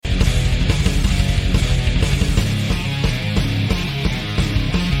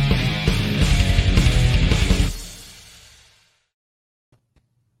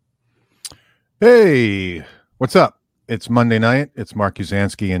Hey, what's up? It's Monday night. It's Mark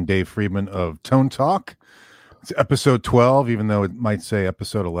Uzansky and Dave Friedman of Tone Talk. It's episode 12, even though it might say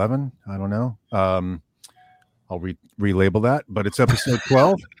episode 11. I don't know. I'll relabel that, but it's episode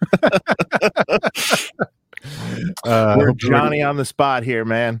 12. We're Johnny on the spot here,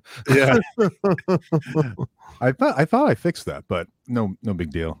 man. Yeah. I thought I fixed that, but no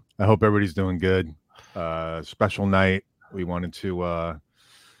big deal. I hope everybody's doing good. Special night. We wanted to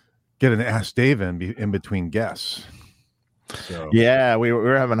get an Ask Dave in between guests. So. Yeah, we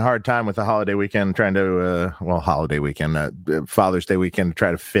were having a hard time with the holiday weekend, trying to holiday weekend, Father's Day weekend, to try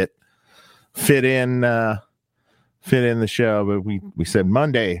to fit in the show. But we said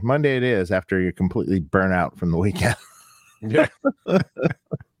Monday it is, after you're completely burnt out from the weekend. Yeah.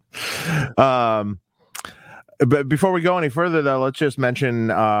 But before we go any further, though, let's just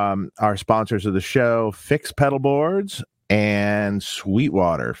mention our sponsors of the show: Fix Pedal Boards and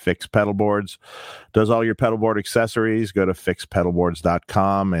Sweetwater. Fix Pedal Boards does all your pedalboard accessories. Go to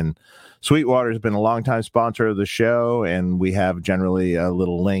fixpedalboards.com. And Sweetwater has been a longtime sponsor of the show, and we have generally a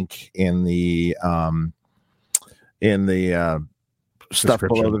little link in the stuff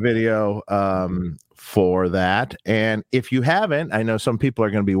below the video for that. And if you haven't, I know some people are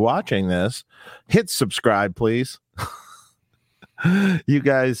going to be watching this, hit subscribe, please. You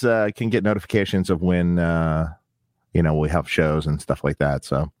guys can get notifications of when we have shows and stuff like that.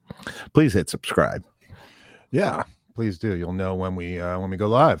 So please hit subscribe. Yeah, please do. You'll know when we go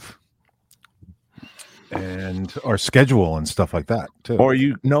live, and our schedule and stuff like that too. Or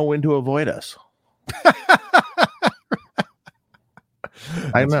you know when to avoid us.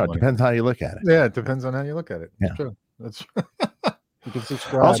 I know. It depends how you look at it. Yeah, it depends on how you look at it. Yeah. That's true. That's you can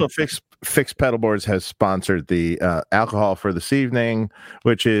subscribe. Also, Fix Pedal Boards has sponsored the alcohol for this evening,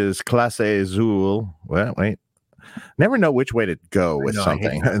 which is Clase Azul. Well, wait. Never know which way to go with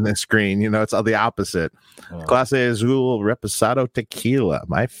something in the screen. It's all the opposite. Oh. Clase Azul Reposado Tequila,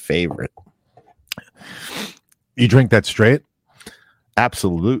 my favorite. You drink that straight?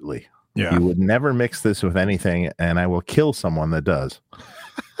 Absolutely. Yeah. You would never mix this with anything, and I will kill someone that does.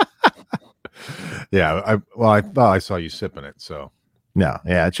 Yeah. I thought I saw you sipping it, so. No,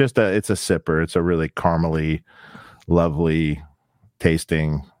 yeah, it's a sipper. It's a really caramely, lovely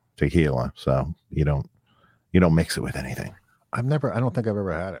tasting tequila. So you don't mix it with anything. I don't think I've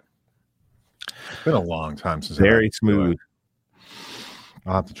ever had it. It's been a long time since. Very smooth.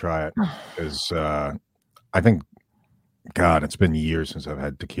 I'll have to try it, because I think, God, it's been years since I've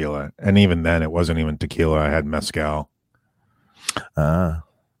had tequila, and even then, it wasn't even tequila. I had mezcal. So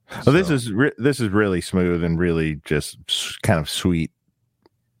this is really smooth and really just kind of sweet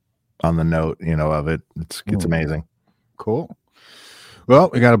on the note, of it. It's amazing. Cool. Well,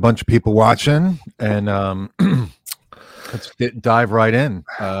 we got a bunch of people watching, and let's dive right in.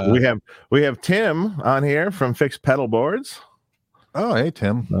 We have Tim on here from Fix Pedal Boards. Oh, hey,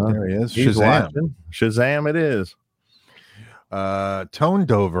 Tim. There he is. Shazam. Watching. Shazam it is. Tone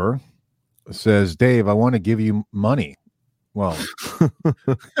Dover says, Dave, I want to give you money. Well,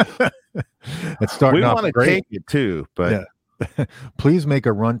 it's starting off great. We want to take it too, but yeah. Please make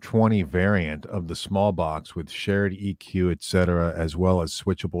a Run 20 variant of the small box with shared EQ, etc., as well as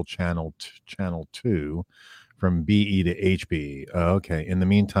switchable channel 2 from BE to HBE. Okay. In the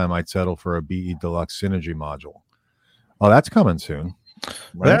meantime, I'd settle for a BE Deluxe Synergy module. Oh, that's coming soon.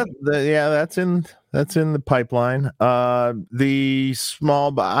 Right? That's in the pipeline. The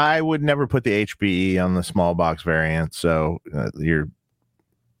small, I would never put the HBE on the small box variant, so you're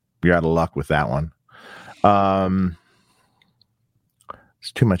out of luck with that one.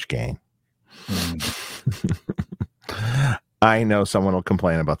 It's too much gain. I know someone will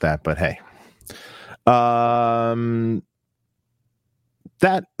complain about that, but hey,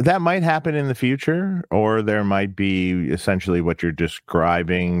 that might happen in the future, or there might be essentially what you're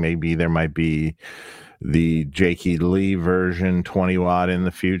describing. Maybe there might be the Jakey Lee version 20 watt in the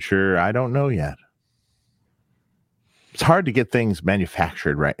future. I don't know yet. It's hard to get things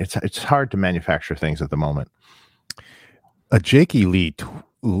manufactured, right? It's hard to manufacture things at the moment. A Jakey Lee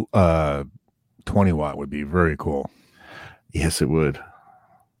 20 watt would be very cool. Yes, it would.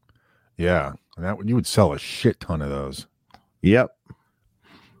 Yeah, and you would sell a shit ton of those. Yep.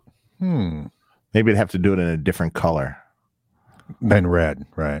 Maybe it'd have to do it in a different color than red,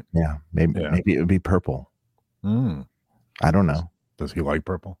 right? Yeah. Maybe it would be purple. I don't know. Does he like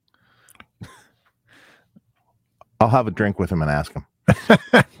purple? I'll have a drink with him and ask him.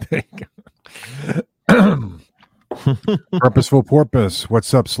 There you go. Purposeful Porpoise.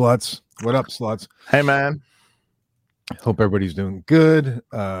 What's up, sluts? What up, sluts? Hey, man. Hope everybody's doing good.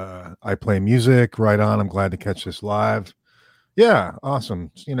 I play music. Right on. I'm glad to catch this live. Yeah,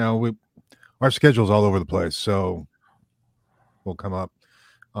 awesome. Our schedule's all over the place, so we'll come up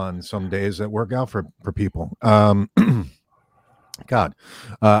on some days that work out for people. God,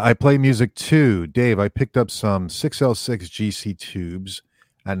 I play music too. Dave, I picked up some 6L6 GC tubes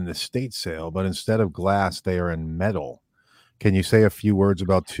at an estate sale, but instead of glass, they are in metal. Can you say a few words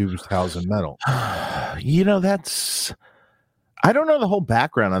about tubes housed in metal? You know, I don't know the whole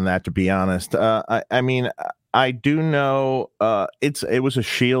background on that, to be honest. I mean, I do know it was a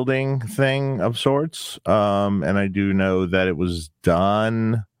shielding thing of sorts, and I do know that it was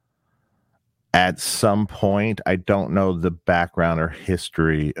done at some point. I don't know the background or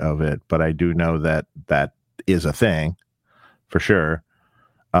history of it, but I do know that that is a thing for sure.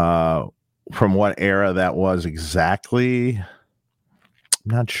 From what era that was exactly, I'm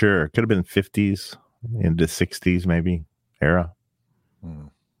not sure. It could have been 50s into 60s, maybe era.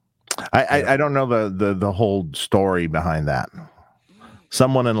 I don't know the whole story behind that.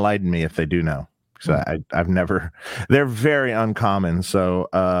 Someone enlighten me if they do know. So I've never. They're very uncommon, so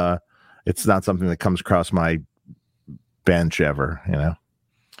it's not something that comes across my bench ever. You know.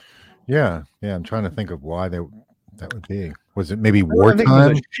 Yeah. I'm trying to think of why that would be. Was it maybe I think wartime? it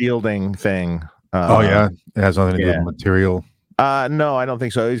was a shielding thing. Oh yeah, it has nothing to do with material. No, I don't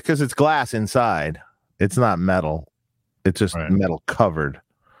think so. It's because it's glass inside. It's not metal. It's just metal covered.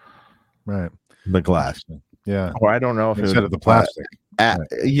 Right. The glass. Yeah. Or I don't know if instead of the plastic.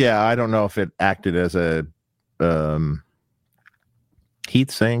 Yeah, I don't know if it acted as a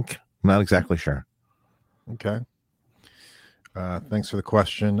heat sink. Not exactly sure. Okay. Thanks for the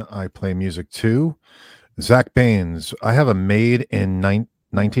question. I play music too. Zach Baines, I have a made in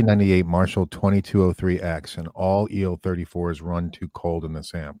 1998 Marshall 2203X, and all EL34s run too cold in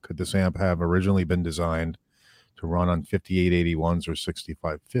this amp. Could this amp have originally been designed to run on 5881s or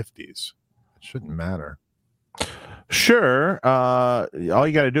 6550s? It shouldn't matter. Sure. All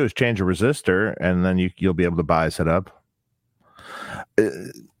you got to do is change a resistor, and then you'll be able to bias it up.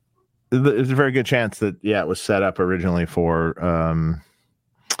 There's a very good chance that, it was set up originally for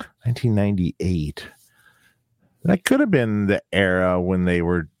 1998. That could have been the era when they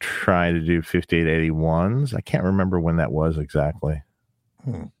were trying to do 5881s. I can't remember when that was exactly.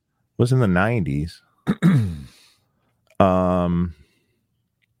 It was in the 90s.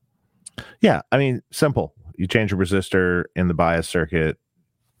 Yeah, I mean, simple. You change a resistor in the bias circuit,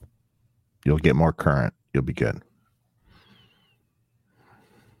 you'll get more current. You'll be good.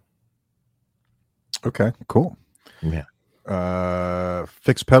 Okay, cool. Yeah.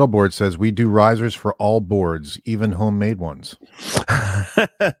 Fixed Pedal Board says we do risers for all boards, even homemade ones.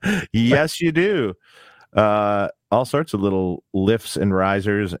 Yes, you do. All sorts of little lifts and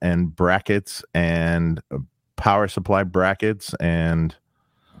risers and brackets and power supply brackets and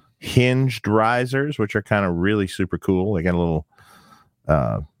hinged risers, which are kind of really super cool. They got a little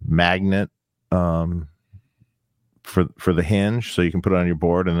magnet for the hinge, so you can put it on your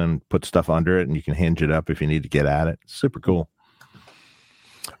board and then put stuff under it, and you can hinge it up if you need to get at it. Super cool.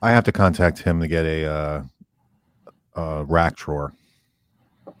 I have to contact him to get a rack drawer.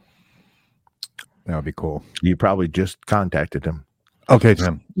 That would be cool. You probably just contacted him. Okay,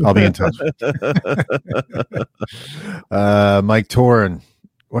 Tim. I'll be in touch. Mike Torin.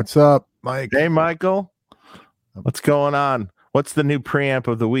 What's up, Mike? Hey, Michael. What's going on? What's the new preamp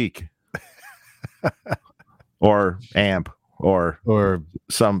of the week? Or amp, or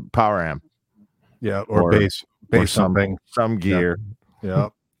some power amp. Yeah, or bass something. Some gear. Yeah.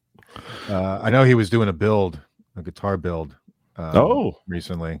 I know he was doing a guitar build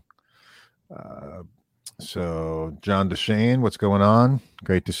recently. So John DeShane, what's going on?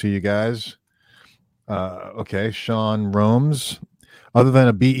 Great to see you guys. Okay, Sean Romes. Other than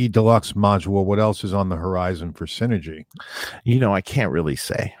a BE Deluxe module, what else is on the horizon for Synergy? I can't really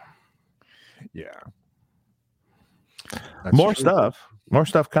say. Yeah. More stuff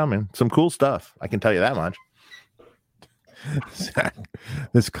coming. Some cool stuff. I can tell you that much.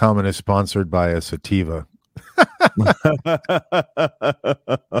 This comment is sponsored by a sativa. I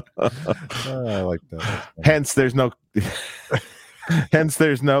like that. Hence, there's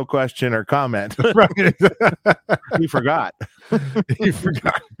no question or comment. Right. He forgot. He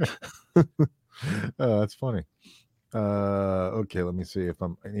forgot. Oh, that's funny. Okay, let me see if I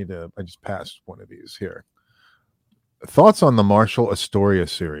just passed one of these here. Thoughts on the Marshall Astoria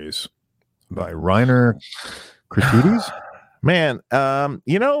series by Reiner Cretides? Man, I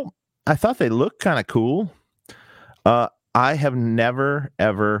thought they looked kind of cool. I have never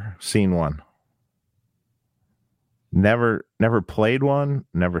ever seen one. Never played one,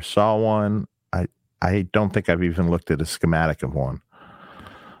 never saw one. I don't think I've even looked at a schematic of one.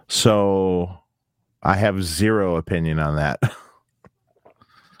 So I have zero opinion on that.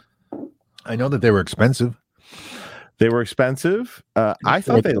 I know that they were expensive. They were expensive. I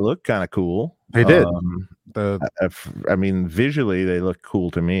thought they looked kind of cool. They did. I mean, visually they look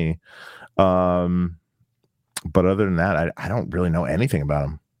cool to me. But other than that, I don't really know anything about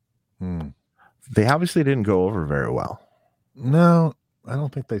them. They obviously didn't go over very well. No, I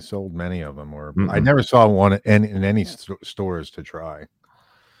don't think they sold many of them, or I never saw one in any stores to try.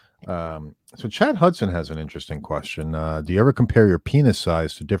 So Chad Hudson has an interesting question. Do you ever compare your penis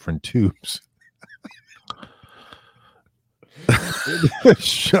size to different tubes? The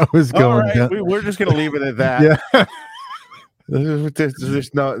show is going down. We're just going to leave it at that. Yeah.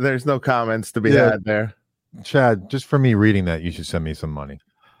 There's no comments to be had there. Chad, just for me reading that, you should send me some money.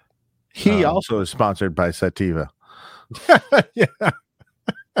 He also is sponsored by Sativa. Yeah.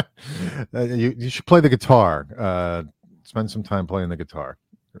 You should play the guitar. Spend some time playing the guitar.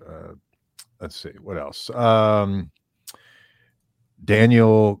 Let's see what else.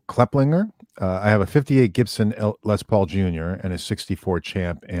 Daniel Kleplinger. I have a 58 Gibson Les Paul Jr. and a 64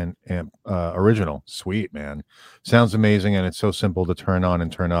 Champ and original. Sweet, man. Sounds amazing, and it's so simple to turn on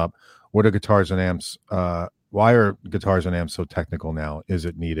and turn up. What are guitars and amps? Why are guitars and amps so technical now? Is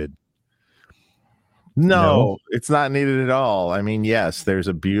it needed? No, it's not needed at all. I mean, yes, there's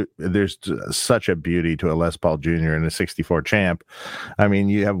such a beauty to a Les Paul Jr. and a 64 Champ. I mean,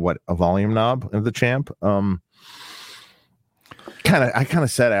 you have a volume knob of the Champ. I kind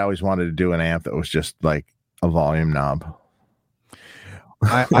of said I always wanted to do an amp that was just like a volume knob.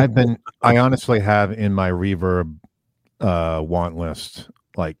 I honestly have in my Reverb want list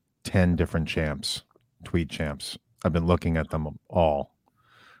like 10 different champs, Tweed champs. I've been looking at them all.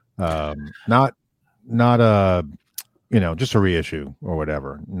 Not a, just a reissue or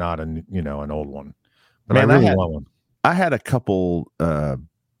whatever. Not an old one. But man, I really want one. I had a couple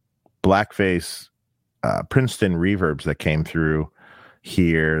blackface Princeton reverbs that came through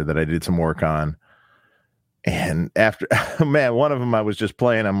here that I did some work on. And after, man, one of them I was just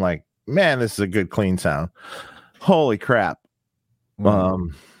playing. I'm like, man, this is a good clean sound. Holy crap. I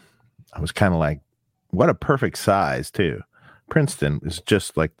was kind of like, what a perfect size too. Princeton is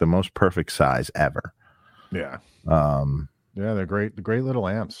just like the most perfect size ever. Yeah. They're great. The great little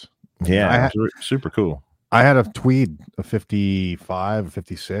amps. Yeah. Super cool. I had a Tweed, a 55,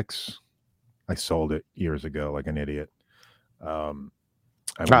 56. I sold it years ago like an idiot. I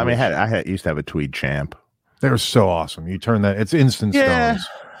used to have a Tweed Champ. They were so awesome. You turn that, it's instant stones.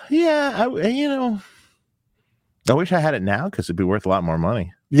 Yeah. I wish I had it now because it'd be worth a lot more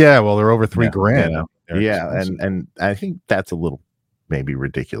money. Yeah. Well, they're over $3,000. Yeah. And I think that's a little maybe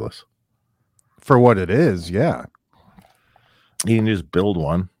ridiculous for what it is. Yeah. You can just build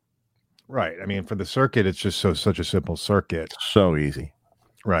one. Right. I mean, for the circuit, it's just such a simple circuit. So easy.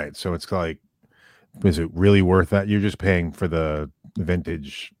 Right. So it's like, is it really worth that? You're just paying for the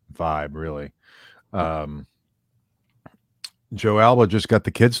vintage vibe, really. Joe Alba just got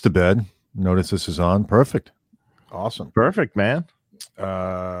the kids to bed. Notice this is on. Perfect. Awesome. Perfect, man.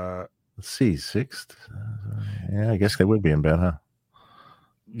 Let's see, 6th. Yeah, I guess they would be in bed, huh?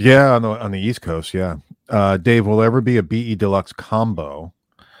 Yeah, on the East Coast. Yeah. Dave, will there ever be a BE Deluxe combo?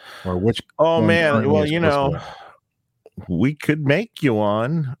 Or which? Oh man, well, we could make you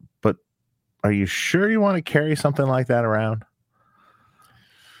one, but are you sure you want to carry something like that around?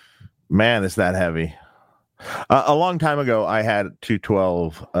 Man, it's that heavy. A long time ago, I had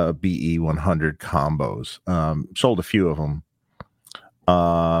 212 BE 100 combos. Sold a few of them.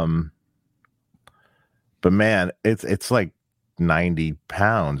 But man, it's like 90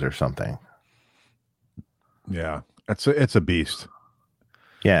 pounds or something. Yeah, it's a beast.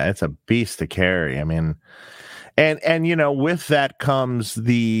 Yeah, it's a beast to carry. I mean, and with that comes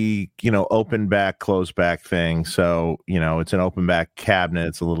the open back, closed back thing. So it's an open back cabinet.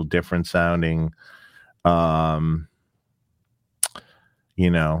 It's a little different sounding. Could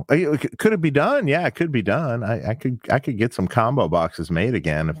it be done? Yeah, it could be done. I could get some combo boxes made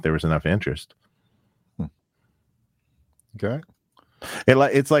again if there was enough interest. Okay.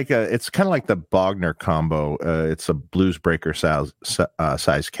 It's kind of like the Bogner combo. It's a Blues Breaker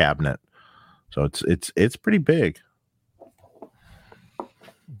size cabinet, so it's pretty big.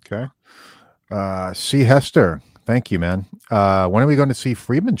 Okay. C. Hester, thank you, man. When are we going to see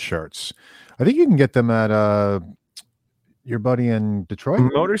Friedman shirts? I think you can get them at your buddy in Detroit.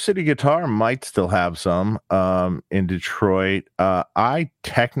 Motor City Guitar might still have some in Detroit. I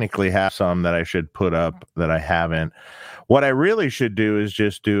technically have some that I should put up that I haven't. What I really should do is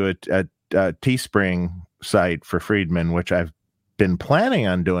just do a Teespring site for Friedman, which I've been planning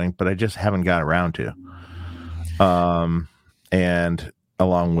on doing, but I just haven't got around to. And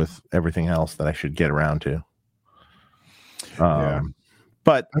along with everything else that I should get around to.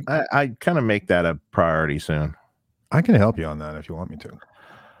 But I kind of make that a priority soon. I can help you on that if you want me to.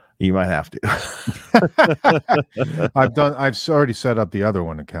 You might have to. I've already set up the other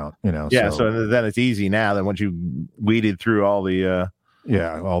one account, Yeah, so then it's easy now. Then once you weeded through all the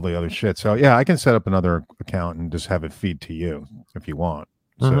all the other shit. So yeah, I can set up another account and just have it feed to you if you want.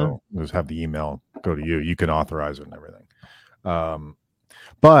 So just have the email go to you. You can authorize it and everything.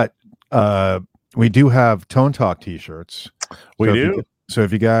 But we do have Tone Talk t-shirts. We do. So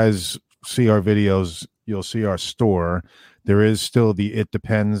if you guys see our videos, you'll see our store. There is still the It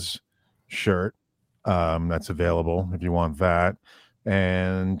Depends shirt that's available if you want that.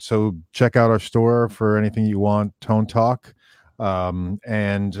 And so check out our store for anything you want, Tone Talk. I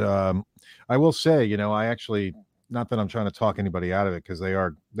will say, I actually, not that I'm trying to talk anybody out of it, because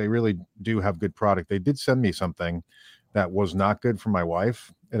they really do have good product. They did send me something that was not good for my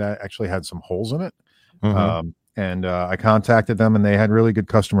wife. It actually had some holes in it. And I contacted them and they had really good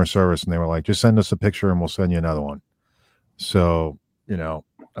customer service, and they were like, just send us a picture and we'll send you another one. So,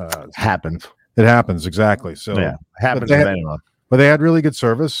 happens. It happens. Exactly. So yeah, happens with anyone. But they had really good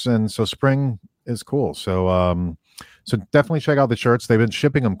service. And so spring is cool. So, so definitely check out the shirts. They've been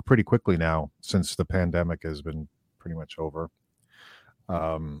shipping them pretty quickly now since the pandemic has been pretty much over.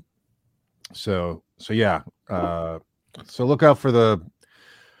 So yeah. So look out for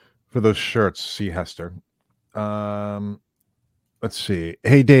those shirts. See Hester. Let's see.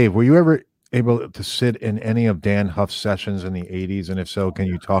 Hey Dave, were you ever able to sit in any of Dan Huff's sessions in the 80s? And if so, can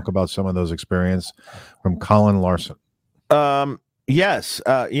you talk about some of those experiences? From Colin Larson. Yes.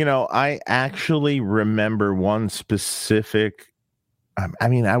 I actually remember one specific, I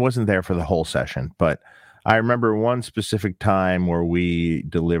mean, I wasn't there for the whole session, but I remember one specific time where we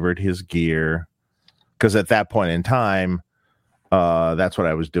delivered his gear, because at that point in time, that's what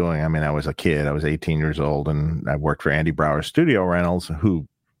I was doing. I mean, I was a kid. I was 18 years old, and I worked for Andy Brower Studio Rentals, who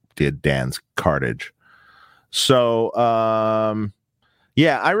did Dan's cartage. So,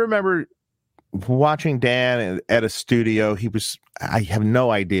 yeah, I remember watching Dan at a studio. I have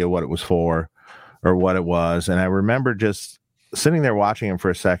no idea what it was for or what it was. And I remember just sitting there watching him for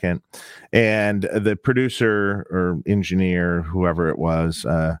a second, and the producer or engineer, whoever it was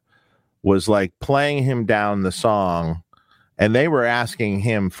like playing him down the song, and they were asking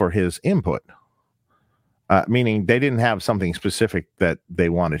him for his input. Meaning they didn't have something specific that they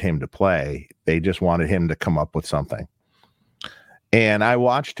wanted him to play. They just wanted him to come up with something. And I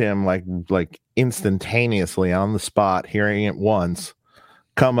watched him like instantaneously on the spot, hearing it once,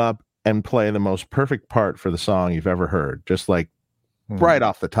 come up and play the most perfect part for the song you've ever heard, just like right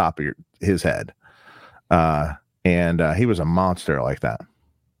off the top of his head. And he was a monster like that.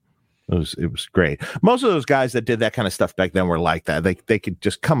 It was great. Most of those guys that did that kind of stuff back then were like that. They could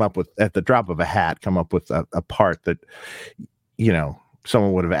just come up with, at the drop of a hat, come up with a part that,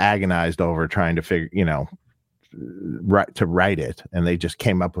 someone would have agonized over trying to figure, to write it, and they just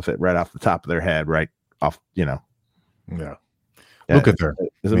came up with it right off the top of their head, right off, Yeah. Lukather.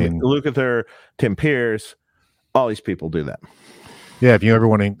 Lukather, Tim Pierce, all these people do that. Yeah, if you ever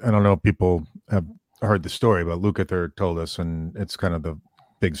want to, I don't know if people have heard the story, but Lukather told us, and it's kind of the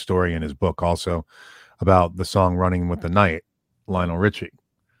big story in his book also, about the song Running with the Night, Lionel Richie.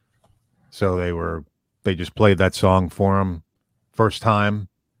 So they just played that song for him first time,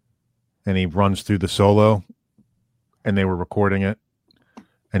 and he runs through the solo, and they were recording it,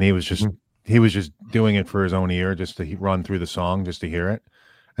 and he was just doing it for his own ear, just to run through the song, just to hear it.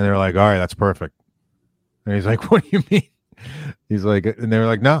 And they're like, all right, that's perfect. And he's like, what do you mean? He's like, and they were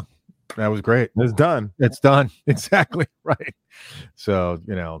like, no, that was great. It's done. It's done. Exactly. Right. So,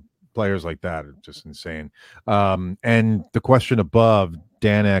 players like that are just insane. And the question above,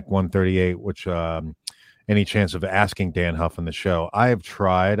 Danek 138, which, any chance of asking Dan Huff on the show? I have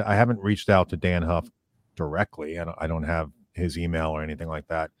tried. I haven't reached out to Dan Huff directly. I don't have his email or anything like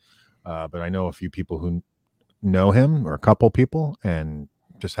that. But I know a few people who know him, or a couple people, and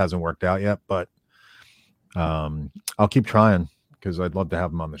just hasn't worked out yet. But I'll keep trying, because I'd love to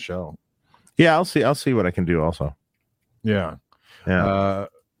have him on the show. Yeah, I'll see what I can do also. Yeah. Yeah.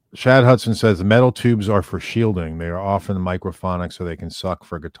 Shad Hudson says the metal tubes are for shielding. They are often microphonic, so they can suck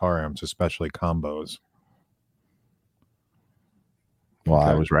for guitar amps, especially combos. Well,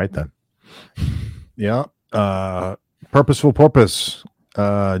 okay. I was right then. Yeah. Purposeful Porpoise.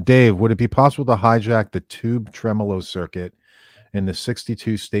 Dave, would it be possible to hijack the tube tremolo circuit in the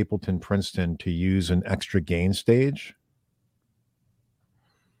 62 Stapleton Princeton to use an extra gain stage?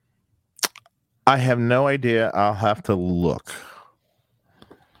 I have no idea. I'll have to look.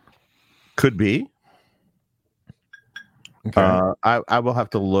 Could be. Okay. I will have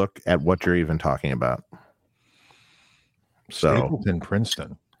to look at what you're even talking about. So Stapleton,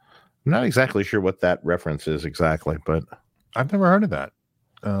 Princeton. I'm not exactly sure what that reference is exactly, but I've never heard of that.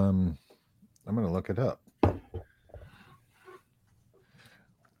 I'm going to look it up.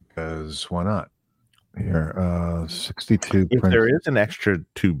 Because why not? Here, 62. if there is an extra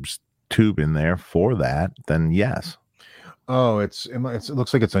tube in there for that, then yes. Oh, it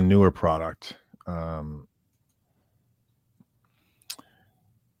looks like it's a newer product.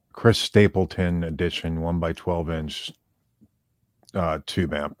 Chris Stapleton edition 1x12-inch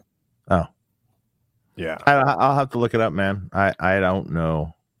tube amp. Oh, yeah. I'll have to look it up, man. I don't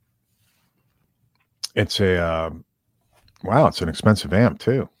know. It's a wow. It's an expensive amp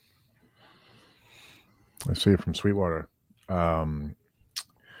too. I see it from Sweetwater. Let's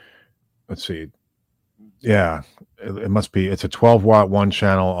see. Yeah, it must be. It's a 12-watt, one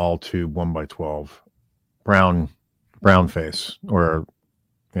channel, all tube, 1x12, brown face, or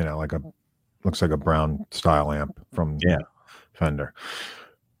looks like a brown style amp from Fender.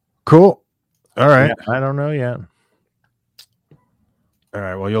 Cool. All right. Yeah, I don't know yet. All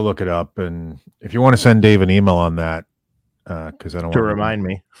right. Well, you'll look it up, and if you want to send Dave an email on that, because I don't want to remind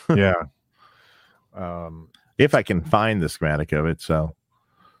me. Yeah. If I can find the schematic of it. So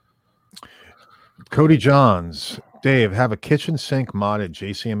Cody Johns, Dave, have a kitchen sink modded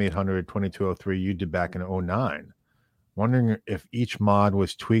JCM 800 2203 you did back in 2009. Wondering if each mod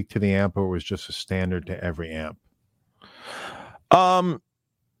was tweaked to the amp or was just a standard to every amp.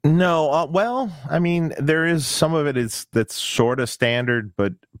 No. Well, I mean, there is some of it that's sort of standard,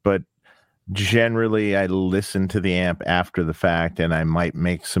 but generally I listen to the amp after the fact, and I might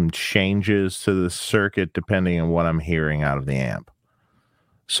make some changes to the circuit depending on what I'm hearing out of the amp.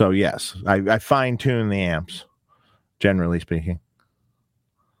 So yes, I fine tune the amps, generally speaking.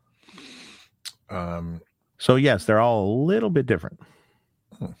 So yes, they're all a little bit different.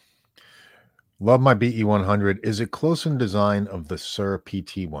 Love my BE100. Is it close in design of the Sir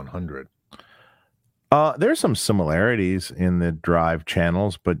PT100? There's some similarities in the drive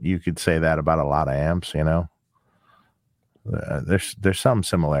channels, but you could say that about a lot of amps, you know. There's some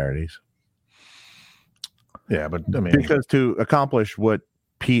similarities. Yeah, but I mean, because to accomplish what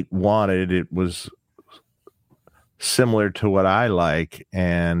Pete wanted, it was similar to what I like,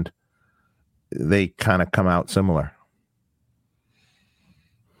 and they kind of come out similar.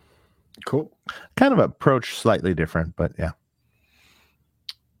 Cool. Kind of approach slightly different, but yeah.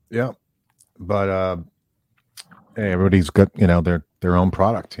 Yeah. But hey, everybody's got, their own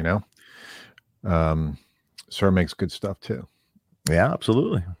product, Sir makes good stuff too. Yeah,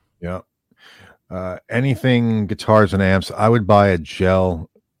 absolutely. Yeah. Anything guitars and amps, I would buy a gel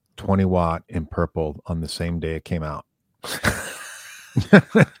 20 watt in purple on the same day it came out.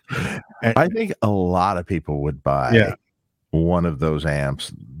 I think a lot of people would buy one of those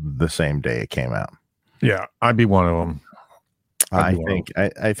amps the same day it came out. Yeah, I'd be one of them.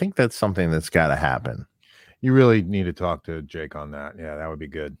 I think that's something that's got to happen. You really need to talk to Jake on that. Yeah, that would be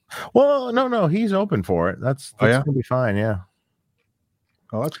good. Well, no, he's open for it. That's gonna be fine. Yeah.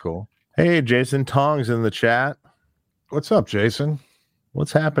 Oh, that's cool. Hey, Jason Tong's in the chat. What's up, Jason?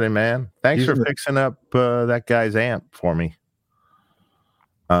 What's happening, man? Thanks for fixing up that guy's amp for me.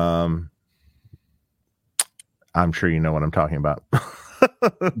 I'm sure you know what I'm talking about.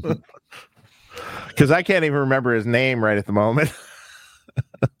 Because I can't even remember his name right at the moment.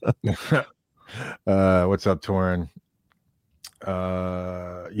 What's up, Torin?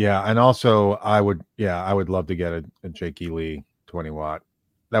 Yeah, and also I would love to get a Jake E. Lee 20 watt.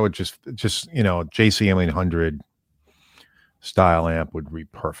 That would just JCM 800 style amp would be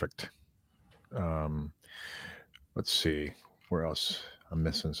perfect. Let's see where else. I'm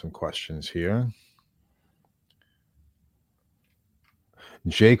missing some questions here.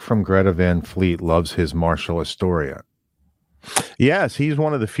 Jake from Greta Van Fleet loves his Marshall Astoria. Yes, he's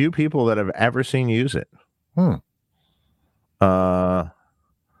one of the few people that I've ever seen use it. I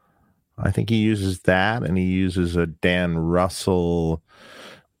think he uses that, and he uses a Dan Russell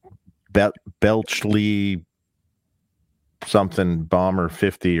Belchley something Bomber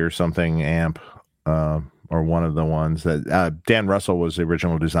 50 or something amp, or one of the ones that Dan Russell was the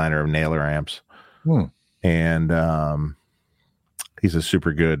original designer of Naylor amps. And he's a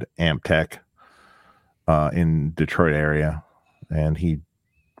super good amp tech in Detroit area, and he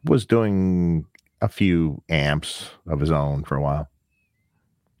was doing a few amps of his own for a while.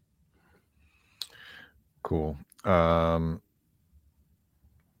 Cool.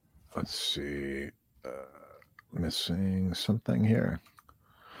 Let's see. Missing something here.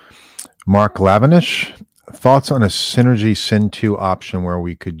 Mark Lavinish, thoughts on a Synergy Syn 2 option where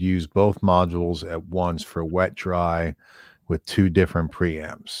we could use both modules at once for wet dry with two different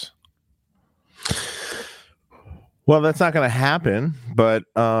preamps? Well, that's not going to happen, but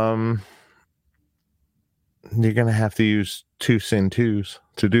you're going to have to use 2 Sin 2s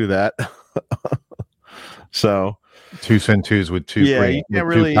to do that. So 2 Sin 2s with two yeah, you can't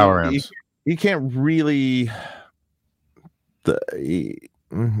really power amps. You can't really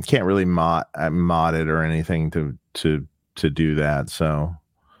mod it or anything to do that. So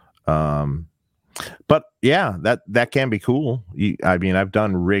but yeah, that can be cool. I mean, I've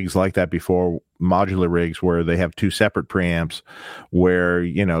done rigs like that before, modular rigs where they have 2 separate preamps where,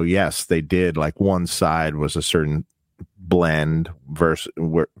 yes, they did, like, one side was a certain blend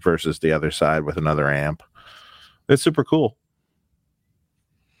versus the other side with another amp. It's super cool.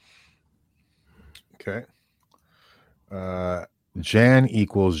 Okay. Jan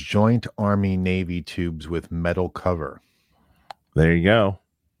equals joint Army Navy tubes with metal cover. There you go.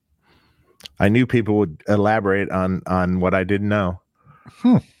 I knew people would elaborate on what I didn't know.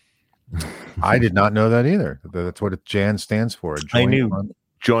 I did not know that either. That's what Jan stands for. I knew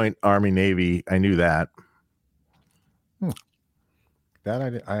joint Army Navy. I knew that.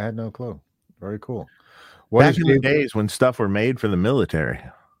 That I had no clue. Very cool. Back in the days when stuff were made for the military.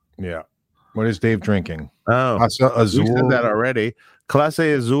 Yeah. What is Dave drinking? Oh, Clase Azul. We said that already.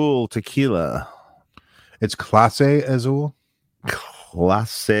 Clase Azul tequila. It's Clase Azul?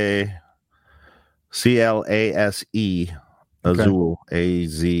 Clase Clase Azul.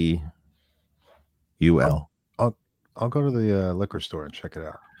 AZUL. I'll go to the liquor store and check it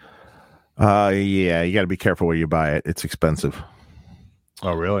out. Yeah, you got to be careful where you buy it. It's expensive.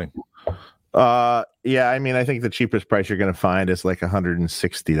 Oh, really? Yeah, I mean, I think the cheapest price you're going to find is like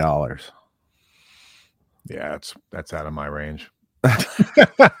 $160. Yeah, that's out of my range.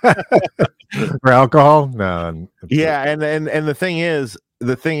 For alcohol? No. Yeah, and the thing is,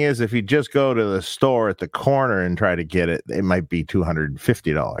 if you just go to the store at the corner and try to get it, it might be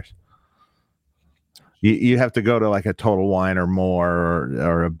 $250. You have to go to like a Total Wine or more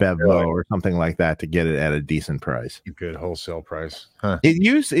or a Bevmo or something like that to get it at a decent price. A good wholesale price. Huh. It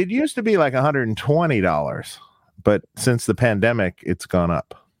used to be like $120, but since the pandemic, it's gone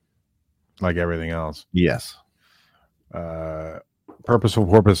up. Like everything else. Yes. Purposeful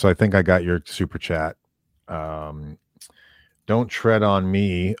Porpoise, I think I got your super chat. Don't Tread on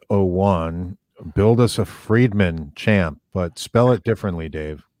Me 01. Build us a Friedman champ, but spell it differently,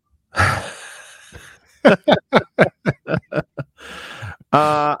 Dave.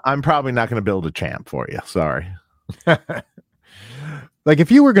 I'm probably not going to build a champ for you. Sorry. Like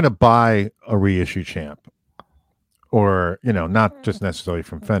if you were going to buy a reissue champ, or not just necessarily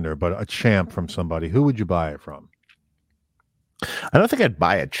from Fender, but a champ from somebody, who would you buy it from? I don't think I'd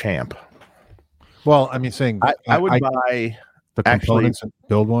buy a champ. Well, I mean, saying I would buy the components and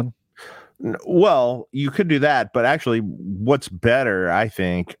build one. Well, you could do that, but actually, what's better, I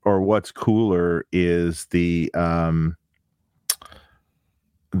think, or what's cooler is the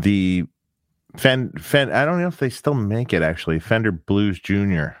Fender. I don't know if they still make it. Actually, Fender Blues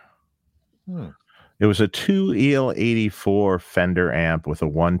Junior. It was a 2 EL84 Fender amp with a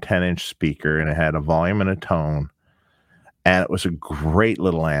 110-inch speaker, and it had a volume and a tone, and it was a great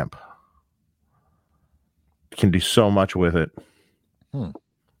little amp. You can do so much with it.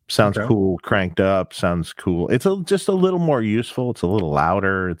 Sounds cool, cranked up. Sounds cool. It's just a little more useful. It's a little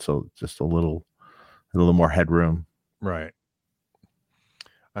louder. It's just a little more headroom. Right.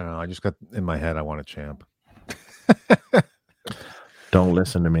 I don't know. I just got in my head. I want a champ. Don't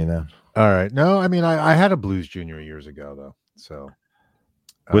listen to me then. All right. No, I mean, I had a Blues Junior years ago though. So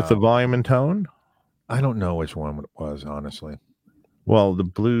with the volume and tone, I don't know which one it was, honestly. Well, the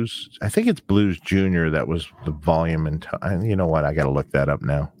Blues, I think it's Blues Junior that was the volume and tone. You know what? I got to look that up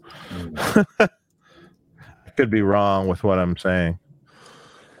now. I could be wrong with what I'm saying.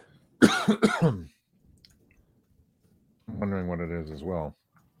 I'm wondering what it is as well.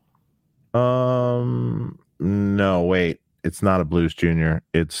 No, wait. It's not a Blues Junior.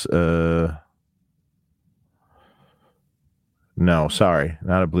 It's no, sorry,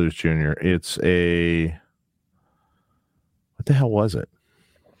 not a Blues Junior. It's a, what the hell was it?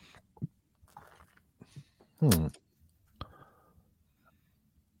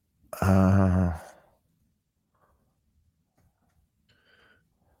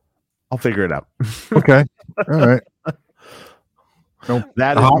 I'll figure it out. Okay. All right. Nope.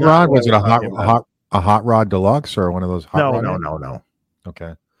 That a hot rod? Was it a hot rod deluxe or one of those hot rod? No.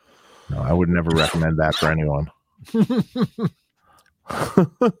 Okay. No, I would never recommend that for anyone.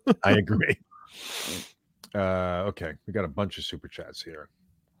 I agree. Okay. We got a bunch of super chats here.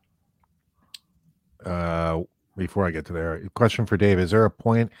 Before I get to there, question for Dave: is there a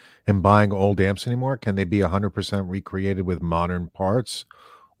point in buying old amps anymore? Can they be 100% recreated with modern parts,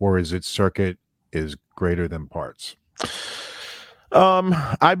 or is it circuit is greater than parts?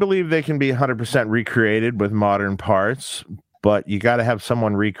 I believe they can be 100% recreated with modern parts, but you got to have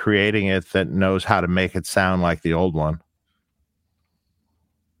someone recreating it that knows how to make it sound like the old one.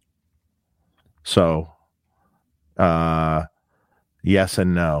 So, yes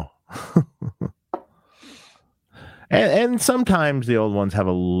and no. and sometimes the old ones have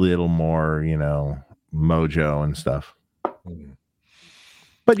a little more, mojo and stuff. Mm.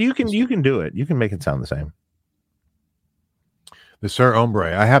 But you can do it. You can make it sound the same. The Sir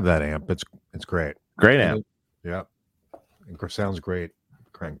Ombre, I have that amp. It's great. Great amp. Yeah. It sounds great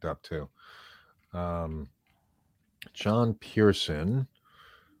cranked up too. John Pearson,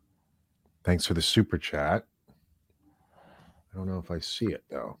 thanks for the super chat. I don't know if I see it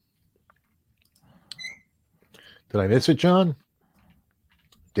though. Did I miss it, John?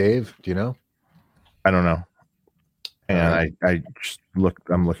 Dave, do you know? I don't know. And I just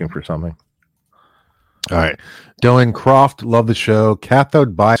I'm looking for something. All right. Dylan Croft, love the show.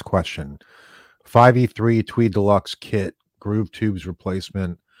 Cathode bias question. 5E3 Tweed Deluxe kit, groove tubes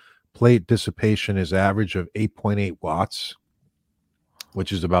replacement. Plate dissipation is average of 8.8 watts,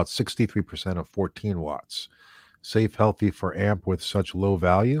 which is about 63% of 14 watts. Safe, healthy for amp with such low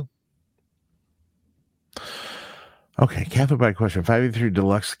value? Okay, cathode bias question. 5E3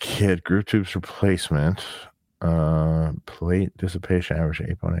 Deluxe kit, groove tubes replacement. Plate dissipation average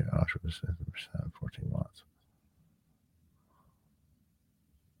 8.8 watts, 14 watts.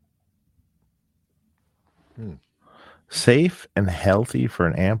 Safe and healthy for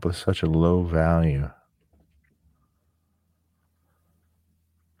an amp with such a low value.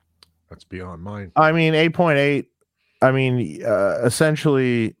 That's beyond mine. I mean, 8.8. I mean,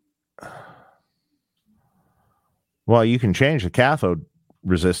 essentially, well, you can change the cathode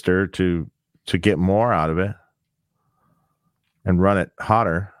resistor to get more out of it and run it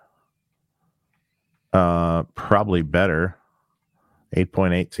hotter. Probably better.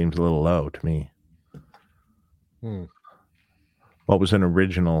 8.8 seems a little low to me. What was an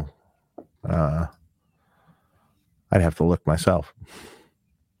original? I'd have to look myself.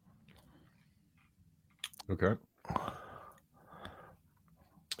 Okay.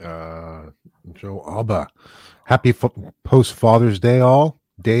 Joe Alba, happy post Father's Day, all.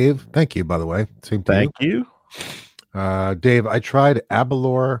 Dave, thank you, by the way. Same to Thank you. Dave, I tried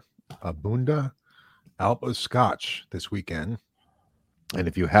Abalor Abunda Alba Scotch this weekend. And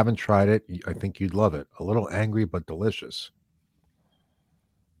if you haven't tried it, I think you'd love it. A little angry, but delicious.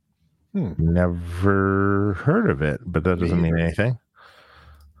 Never heard of it, but that doesn't mean anything.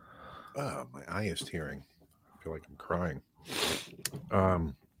 My eye is tearing. I feel like I'm crying.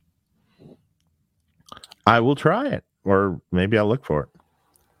 I will try it, or maybe I'll look for it.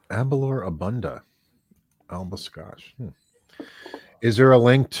 Abalor Abunda Alba Scotch. Is there a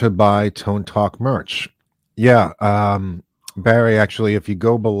link to buy Tone Talk merch? Yeah. Barry, actually, if you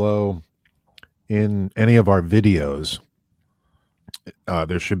go below in any of our videos,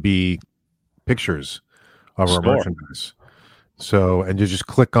 there should be pictures of our merchandise. So, and you just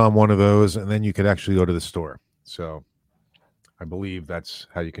click on one of those, and then you could actually go to the store. So, I believe that's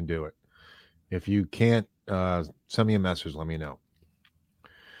how you can do it. If you can't, send me a message. Let me know.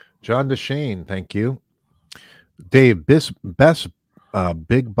 John DeShane, thank you. Dave, best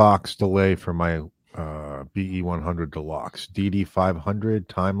big box delay for my BE100 Deluxe DD500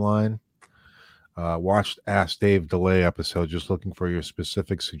 timeline. Watched Ask Dave delay episode. Just looking for your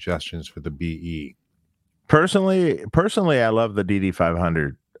specific suggestions for the BE. Personally, I love the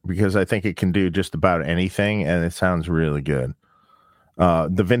DD500 because I think it can do just about anything, and it sounds really good.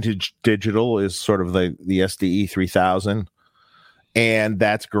 The vintage digital is sort of the SDE 3000, and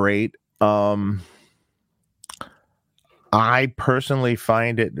that's great. I personally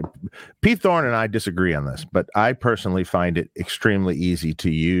find it, Pete Thorne and I disagree on this, but I personally find it extremely easy to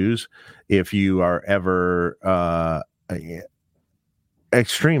use if you are ever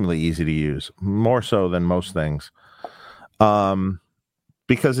extremely easy to use, more so than most things,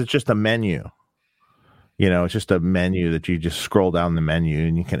 because it's just a menu. It's just a menu that you just scroll down the menu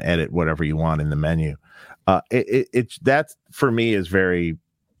and you can edit whatever you want in the menu. It's that for me is very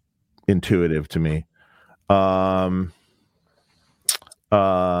intuitive to me. The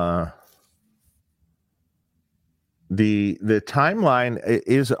timeline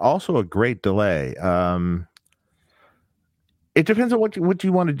is also a great delay. It depends on what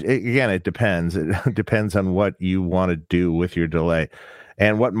you want to. Again, it depends. It depends on what you want to do with your delay.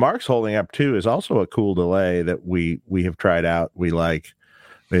 And what Mark's holding up too is also a cool delay that we have tried out. We like.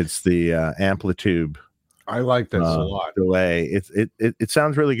 It's the Amplitude. I like this a lot. Delay. It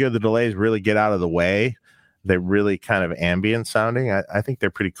sounds really good. The delays really get out of the way. They're really kind of ambient sounding. I think they're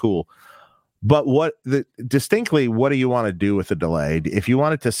pretty cool. But distinctly, what do you want to do with the delay? If you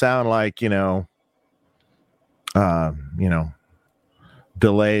want it to sound like,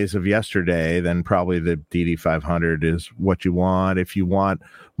 delays of yesterday, then probably the DD500 is what you want. If you want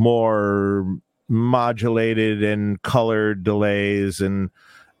more modulated and colored delays and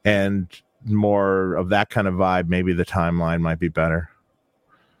more of that kind of vibe, maybe the Timeline might be better.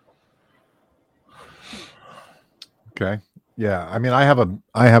 Okay. Yeah, I mean, I have a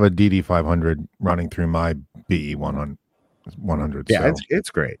DD500 running through my BE 100. Yeah, so. it's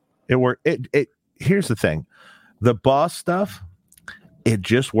great. It here's the thing, the Boss stuff, it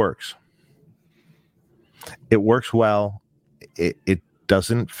just works. It works well. It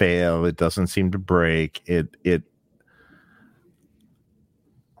doesn't fail. It doesn't seem to break.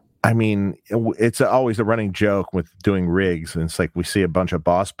 I mean, it's always a running joke with doing rigs, and it's like we see a bunch of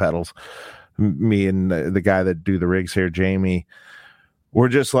Boss pedals. Me and the guy that do the rigs here, Jamie, we're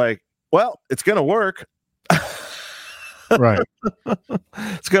just like, well, it's going to work. Right.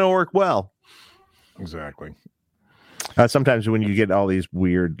 It's going to work well. Exactly. Sometimes when you get all these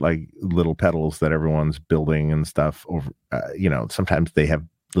weird, like, little pedals that everyone's building and stuff over, sometimes they have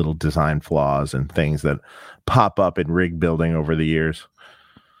little design flaws and things that pop up in rig building over the years.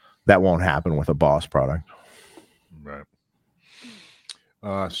 That won't happen with a Boss product. Right.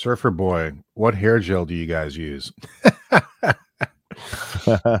 Surfer Boy, what hair gel do you guys use?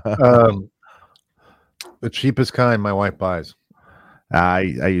 The cheapest kind my wife buys. I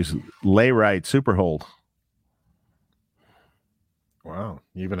use Layrite Superhold. Wow,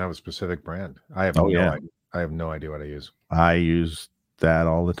 you even have a specific brand. I have I have no idea what I use. I use that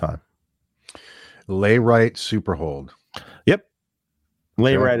all the time. Layrite Superhold. Yep.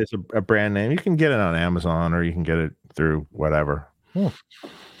 Layrite is a brand name. You can get it on Amazon or you can get it through whatever.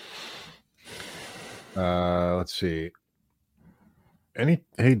 Let's see.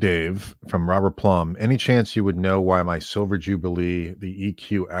 Hey Dave from Robert Plum. Any chance you would know why my Silver Jubilee, the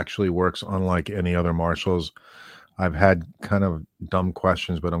EQ, actually works unlike any other Marshalls? I've had kind of dumb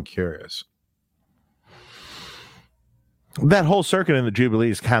questions, but I'm curious. That whole circuit in the Jubilee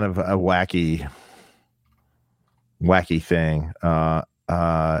is kind of a wacky thing.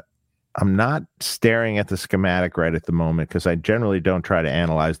 I'm not staring at the schematic right at the moment because I generally don't try to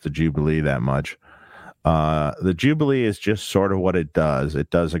analyze the Jubilee that much. The Jubilee is just sort of what it does.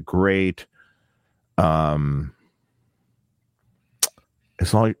 It does a great, it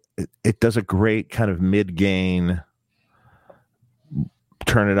does a great kind of mid-gain,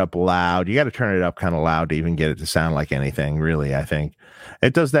 turn it up loud. You got to turn it up kind of loud to even get it to sound like anything, really. I think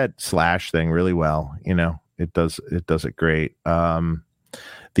it does that slash thing really well. It does it great.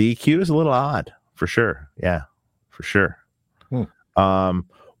 The EQ is a little odd, for sure. Yeah, for sure.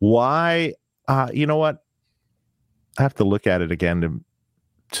 Why? You know what? I have to look at it again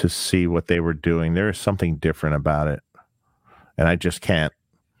to see what they were doing. There is something different about it, and I just can't.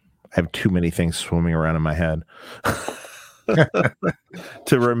 I have too many things swimming around in my head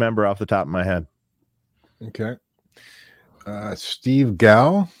to remember off the top of my head. Okay. Steve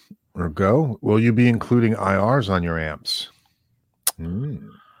Go, will you be including IRs on your amps?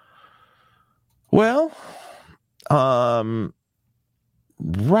 Well,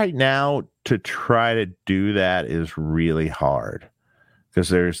 right now to try to do that is really hard because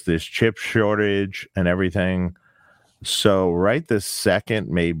there's this chip shortage and everything. So right this second,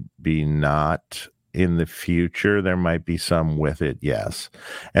 maybe not. In the future, there might be some with it, yes.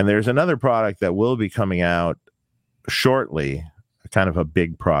 And there's another product that will be coming out shortly, kind of a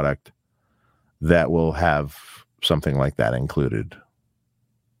big product that will have something like that included.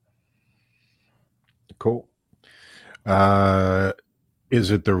 Cool.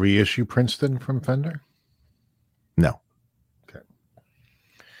 Is it the reissue Princeton from Fender? No. Okay.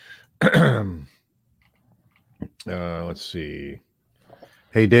 Let's see.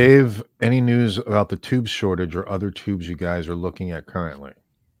 Hey, Dave, any news about the tube shortage or other tubes you guys are looking at currently?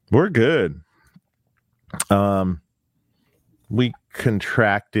 We're good. We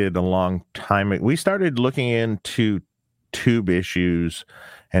contracted a long time. We started looking into tube issues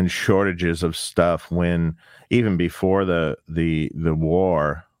and shortages of stuff even before the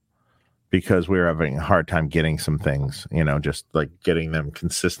war, because we were having a hard time getting some things, just like getting them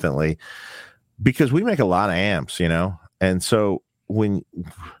consistently, because we make a lot of amps, and so when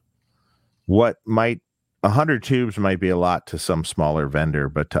 100 tubes might be a lot to some smaller vendor,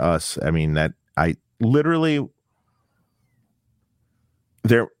 but to us, I mean, that I literally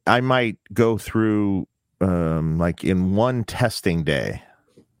I might go through like in one testing day,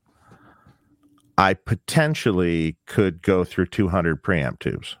 I potentially could go through 200 preamp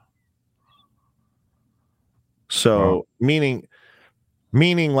tubes. So, meaning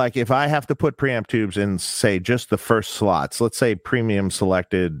Meaning, like, if I have to put preamp tubes in, say, just the first slots, let's say premium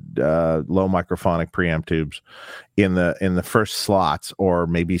selected low microphonic preamp tubes in the first slots, or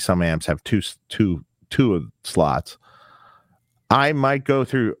maybe some amps have two slots, I might go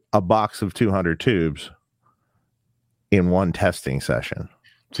through a box of 200 tubes in one testing session.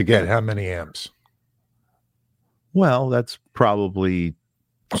 To get how many amps? Well, that's probably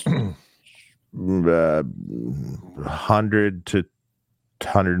 100 to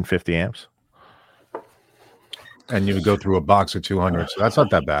 150 amps. And you would go through a box of 200, so that's not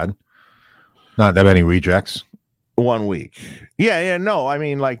that bad. Not that many rejects. 1 week. Yeah. No, I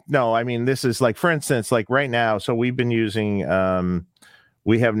mean, this is like, for instance, like right now. So we've been using,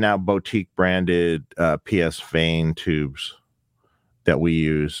 we have now boutique branded PS Vane tubes that we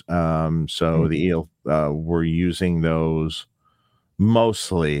use. We're using those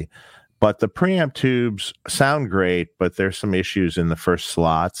mostly, but the preamp tubes sound great, but there's some issues in the first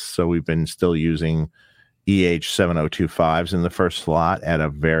slots. So we've been still using EH7025s in the first slot at a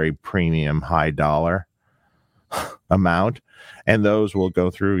very premium high dollar amount, and those will go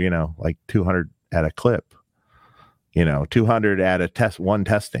through, like 200 at a clip, 200 at a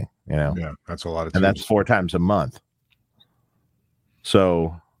testing, Yeah, that's a lot of tubes. And that's 4 times a month.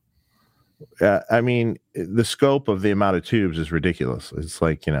 So I mean, the scope of the amount of tubes is ridiculous. It's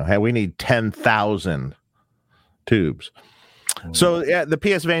like, hey, we need 10,000 tubes. So yeah, the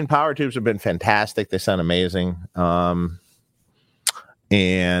PS Vane power tubes have been fantastic. They sound amazing. And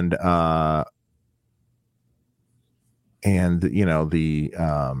the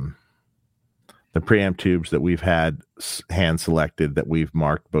preamp tubes that we've had hand selected that we've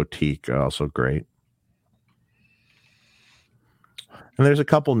marked boutique are also great. And there's a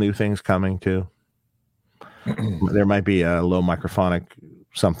couple new things coming too. There might be a low microphonic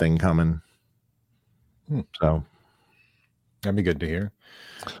something coming. So that'd be good to hear.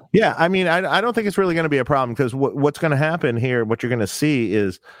 Yeah, I mean, I don't think it's really going to be a problem, because what's going to happen here, what you're going to see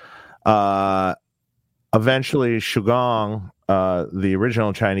is eventually Shugong, the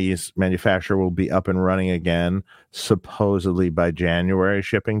original Chinese manufacturer, will be up and running again, supposedly by January,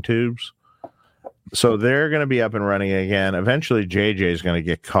 shipping tubes. So they're going to be up and running again. Eventually, JJ is going to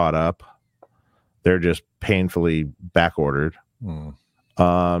get caught up. They're just painfully back ordered.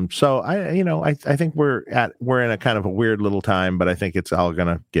 So I think we're in a kind of a weird little time, but I think it's all going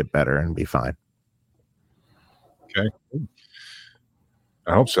to get better and be fine. Okay,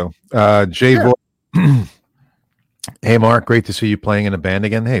 I hope so. Jay, yeah. Hey Mark, great to see you playing in a band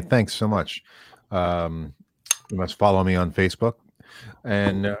again. Hey, thanks so much. You must follow me on Facebook.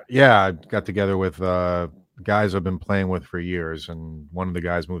 And I got together with guys I've been playing with for years, and one of the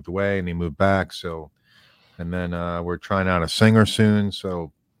guys moved away and he moved back. And then we're trying out a singer soon.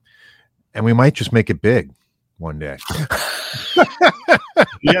 And we might just make it big one day.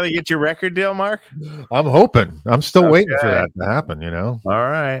 You got to get your record deal, Mark? I'm hoping. I'm still waiting for that to happen, All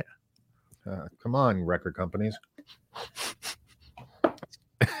right. Come on, record companies.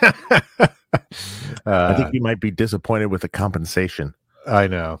 I think you might be disappointed with the compensation. I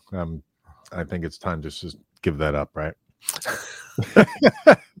know. I think it's time to just give that up, right?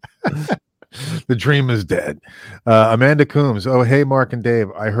 The dream is dead. Amanda Coombs. Oh, hey, Mark and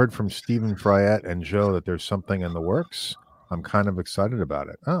Dave. I heard from Stephen Fryette and Joe that there's something in the works. I'm kind of excited about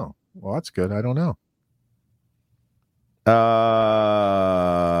it. Oh, well, that's good. I don't know.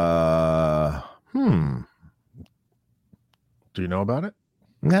 Do you know about it?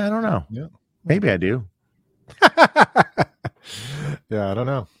 No, I don't know. Yeah. Maybe I do. Yeah, I don't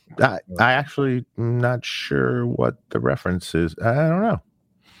know. I actually not sure what the reference is. I don't know.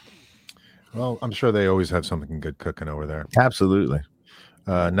 Well, I'm sure they always have something good cooking over there. Absolutely.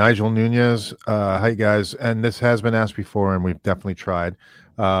 Nigel Nunez. Hi, guys. And this has been asked before, and we've definitely tried.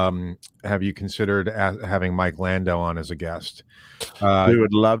 Have you considered having Mike Lando on as a guest? We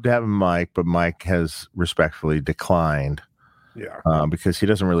would love to have Mike, but Mike has respectfully declined. Yeah. Because he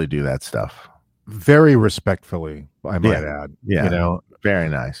doesn't really do that stuff. Very respectfully, I might add. Yeah. Very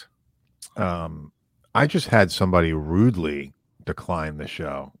nice. I just had somebody rudely decline the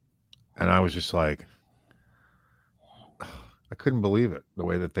show, and I was just like, I couldn't believe it, the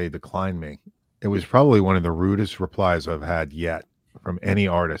way that they declined me. It was probably one of the rudest replies I've had yet from any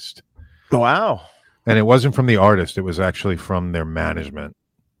artist. Wow. And it wasn't from the artist. It was actually from their management.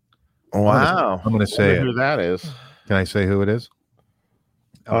 Wow. I'm going to say who that is. Can I say who it is?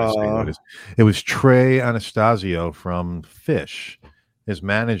 It was Trey Anastasio from Fish, his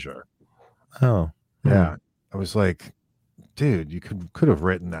manager. Oh, yeah. I was like, dude, you could have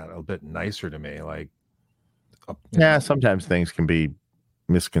written that a bit nicer to me. Like, sometimes things can be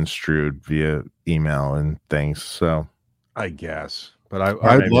misconstrued via email and things. So I guess, But Or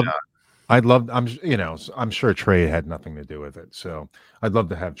I'd maybe love, not. I'm sure Trey had nothing to do with it. So I'd love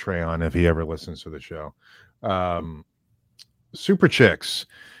to have Trey on if he ever listens to the show. Super Chicks,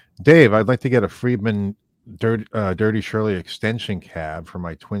 Dave, I'd like to get a Friedman Dirty Shirley extension cab for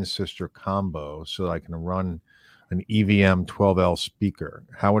my twin sister combo so that I can run an EVM 12L speaker.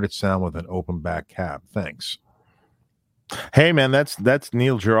 How would it sound with an open back cab? Thanks. Hey man, that's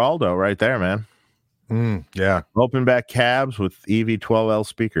Neil Giraldo right there, man. Yeah. Open back cabs with EV12L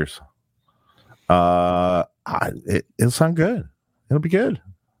speakers. It'll sound good. It'll be good.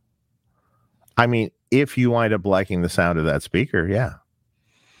 I mean, if you wind up liking the sound of that speaker, yeah.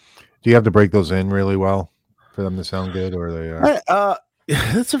 Do you have to break those in really well for them to sound good, or they?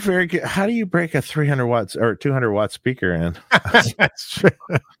 That's a very good. How do you break a 300 watts or 200 watt speaker in? That's true.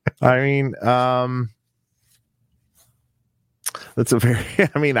 I mean, that's a very.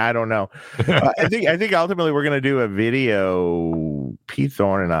 I mean, I don't know. I think ultimately we're going to do a video. Pete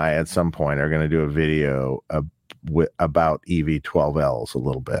Thorne and I at some point are going to do a video about EV12Ls a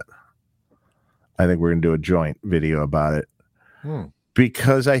little bit. I think we're going to do a joint video about it.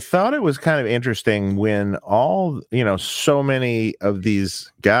 Because I thought it was kind of interesting when so many of these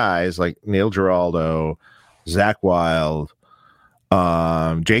guys like Neil Giraldo, Zach Wild,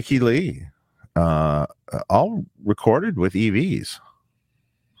 Jakey Lee, all recorded with EVs.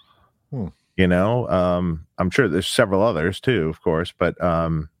 I'm sure there's several others too, of course, but I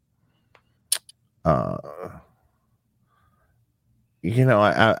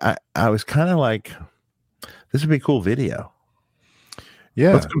was kind of like, this would be a cool video.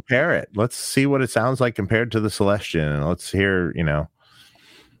 Yeah. Let's compare it. Let's see what it sounds like compared to the Celestion. And let's hear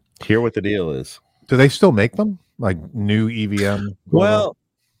what the deal is. Do they still make them? Like new EVM? Well,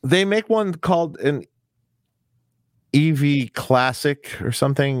 they make one called an EV Classic or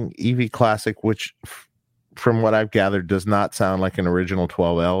something. EV Classic, which from what I've gathered does not sound like an original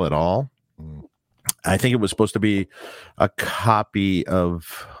 12L at all. I think it was supposed to be a copy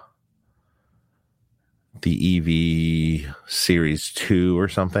of the EV Series 2 or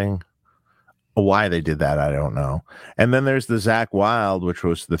something. Why they did that, I don't know. And then there's the Zach Wild, which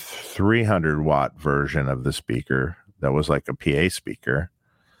was the 300 watt version of the speaker that was like a PA speaker.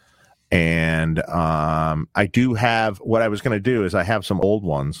 And I do have, what I was going to do is I have some old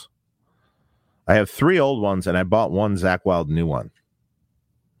ones. I have 3 old ones, and I bought one Zach Wild new one.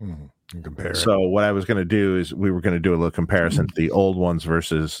 Compare. So what I was going to do is we were going to do a little comparison to the old ones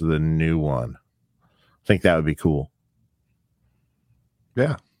versus the new one. I think that would be cool.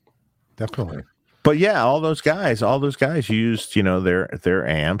 Yeah, definitely. But yeah, all those guys used, their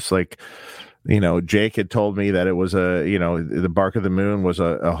amps. Like, Jake had told me that it was the Bark of the Moon was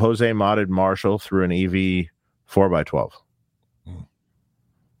a Jose modded Marshall through an EV 4x12.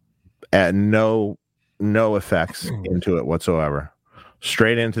 And no effects into it whatsoever.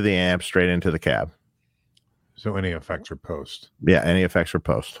 Straight into the amp, straight into the cab. So any effects are post. Yeah, any effects are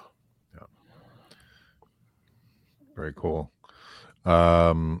post. Very cool.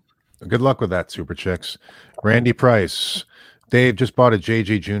 Good luck with that, Super Chicks. Randy Price. Dave just bought a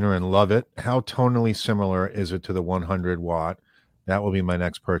JJ Junior and love it. How tonally similar is it to the 100 watt? That will be my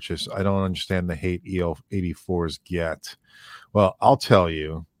next purchase. I don't understand the hate EL84s get. Well, I'll tell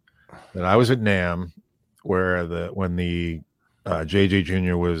you that I was at NAMM when the JJ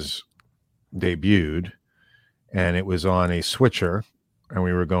Junior was debuted, and it was on a switcher. And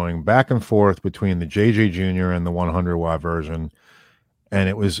we were going back and forth between the JJ Junior and the 100 watt version, and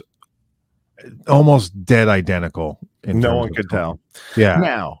it was almost dead identical. No one could tell. Yeah.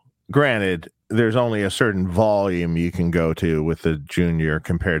 Now, granted, there's only a certain volume you can go to with the Junior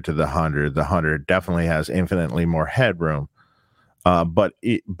compared to the 100. The 100 definitely has infinitely more headroom. But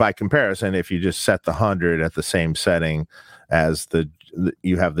by comparison, if you just set the 100 at the same setting as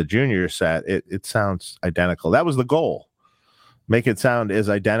you have the Junior set, it sounds identical. That was the goal. Make it sound as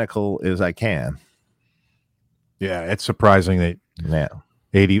identical as I can. Yeah, it's surprising that an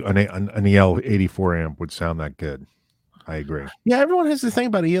EL84 amp would sound that good. I agree. Yeah, everyone has the thing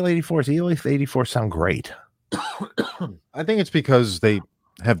about EL84s. EL84s sound great. I think it's because they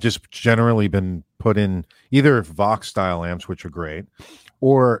have just generally been put in either Vox style amps, which are great,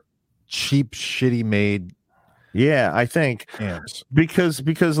 or cheap, shitty made. Yeah, I think amps because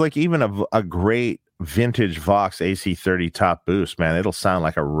like even a great vintage Vox AC30 top boost, man, it'll sound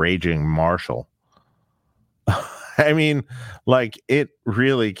like a raging Marshall. I mean, like it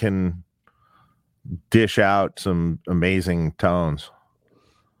really can dish out some amazing tones.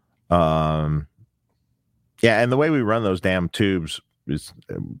 Yeah, and the way we run those damn tubes is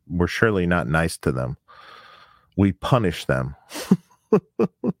we're surely not nice to them. We punish them.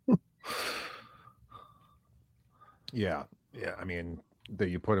 Yeah. yeah, I mean, that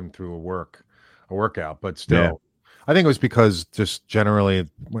you put him through a workout, but still, I think it was because just generally,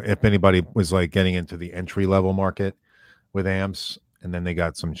 if anybody was like getting into the entry level market with amps, and then they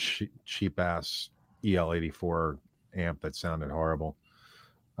got some cheap ass EL84 amp that sounded horrible.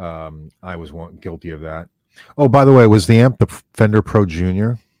 I was guilty of that. Oh, by the way, was the amp the Fender Pro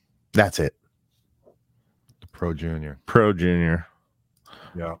Junior? That's it. The Pro Junior. Pro Junior.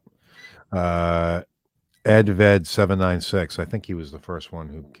 Yeah. Edved 796. I think he was the first one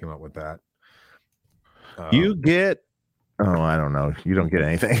who came up with that. You get, I don't know. You don't get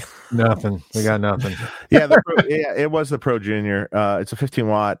anything. Nothing. We got nothing. Yeah, it was the Pro Junior. It's a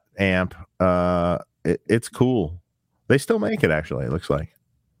 15-watt amp. It's cool. They still make it, actually, it looks like.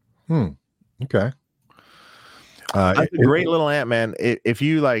 Okay. It's a great little amp, man. If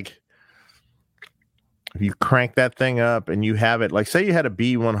you crank that thing up and you have it, like say you had a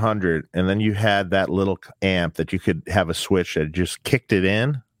B100 and then you had that little amp that you could have a switch that just kicked it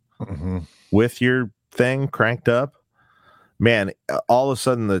in with your thing cranked up, man, all of a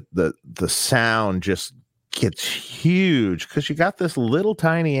sudden the sound just gets huge because you got this little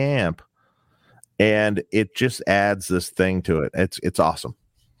tiny amp and it just adds this thing to it. It's awesome.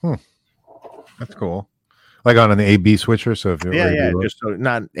 That's cool. Like on an A/B switcher. So if you're just so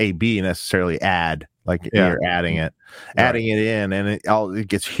not A/B necessarily add, like you're adding it in, and it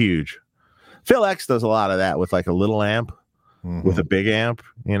gets huge. Phil X does a lot of that with like a little amp with a big amp,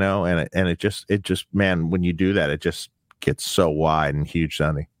 and it just man, when you do that, it just gets so wide and huge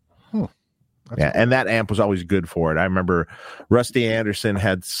sounding. Yeah, and that amp was always good for it. I remember Rusty Anderson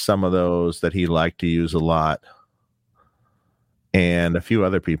had some of those that he liked to use a lot, and a few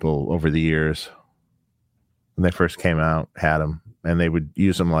other people over the years when they first came out had them, and they would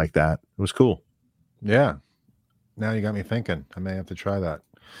use them like that. It was cool. Yeah. Now you got me thinking. I may have to try that.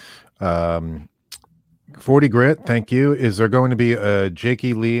 40 Grit, thank you. Is there going to be a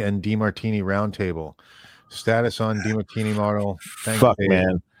Jakey Lee and DeMartini roundtable? Status on DeMartini model? Fuck,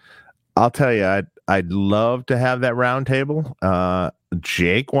 man. I'll tell you, I'd love to have that roundtable.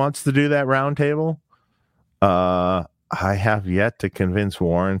 Jake wants to do that roundtable. I have yet to convince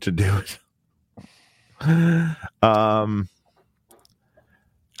Warren to do it. I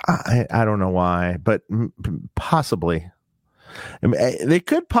don't know why, but possibly. I mean, they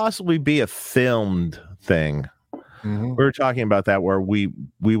could possibly be a filmed thing. We were talking about that where we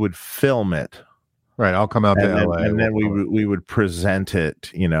would film it. Right, I'll come out to LA, and then we would present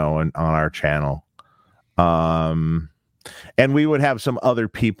it, on our channel. And we would have some other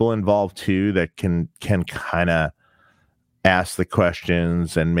people involved too that can kind of ask the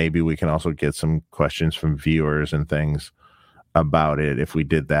questions, and maybe we can also get some questions from viewers and things about it if we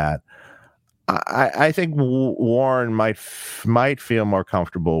did that. I think Warren might feel more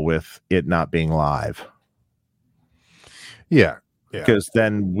comfortable with it not being live. Yeah. Because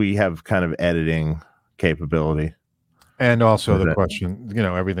then we have kind of editing capability. And also the question,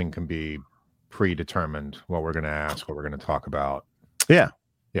 everything can be predetermined, what we're going to ask, what we're going to talk about. Yeah.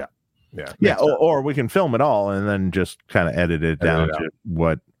 Or we can film it all and then just kind of edit it down to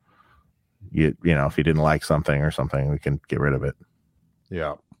what if you didn't like something or something, we can get rid of it.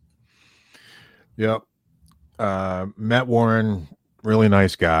 Yeah. Yep. Met Warren, really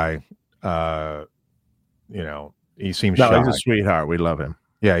nice guy. He seems shy. He's a sweetheart. We love him.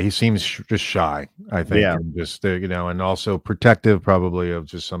 Yeah, he seems just shy, I think. Yeah. And just, and also protective probably of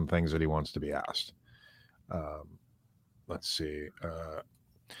just some things that he wants to be asked. Let's see.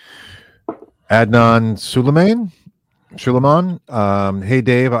 Adnan Suleiman. Hey,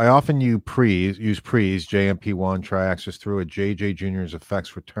 Dave, I often use Pre's JMP1 Triaxis through a JJ Junior's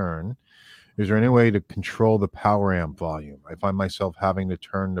effects return. Is there any way to control the power amp volume? I find myself having to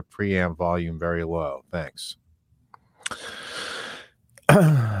turn the preamp volume very low. Thanks.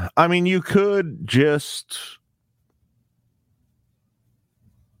 I mean, you could just...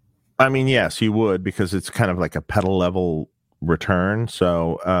 I mean, yes, you would, because it's kind of like a pedal level return.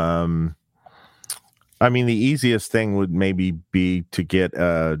 So, I mean, the easiest thing would maybe be to get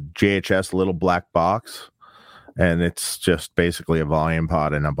a JHS little black box, and it's just basically a volume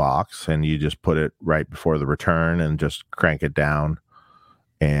pod in a box, and you just put it right before the return and just crank it down,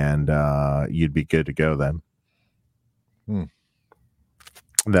 and you'd be good to go then.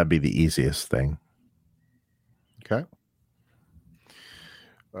 That'd be the easiest thing. Okay.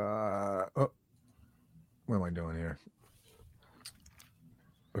 What am I doing here?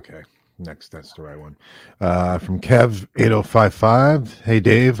 Okay. Next, that's the right one. From Kev8055. Hey,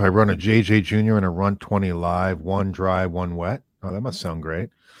 Dave, I run a JJ Junior and a Runt 20 Live, one dry, one wet. Oh, that must sound great.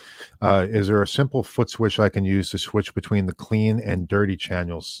 Is there a simple foot switch I can use to switch between the clean and dirty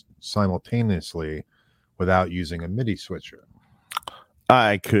channels simultaneously without using a MIDI switcher?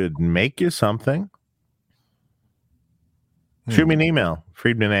 I could make you something. Shoot me an email,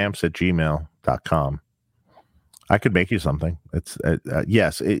 friedmanamps@gmail.com. I could make you something. It's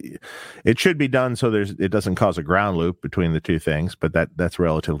yes, it should be done so it doesn't cause a ground loop between the two things, but that's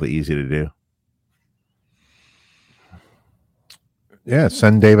relatively easy to do. Yeah,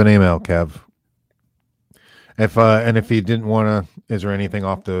 send Dave an email, Kev. If he didn't want to, is there anything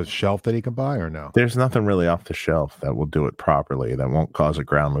off the shelf that he can buy or no? There's nothing really off the shelf that will do it properly, that won't cause a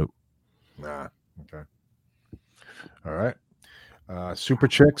ground loop. Nah. Okay. All right. Super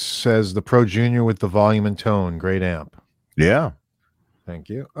Chicks says the Pro Junior with the volume and tone, great amp. Yeah. Thank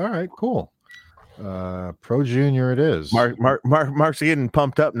you. All right, cool. Pro Junior it is. Mark's getting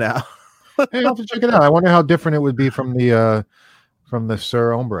pumped up now. Hey, I'll have to check it out. I wonder how different it would be from the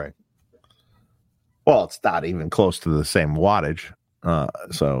Sir Ombre. Well, it's not even close to the same wattage.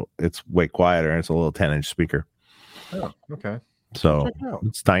 So it's way quieter, and it's a little 10-inch speaker. Oh, okay. So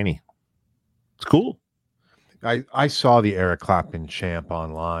it's tiny. It's cool. I saw the Eric Clapton Champ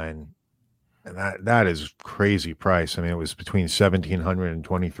online, and that is crazy price. I mean, it was between $1,700 and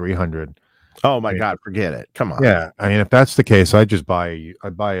 $2,300. Oh my God, forget it. Come on. Yeah, I mean, if that's the case, I'd buy a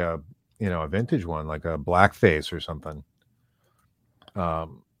a vintage one, like a Blackface or something.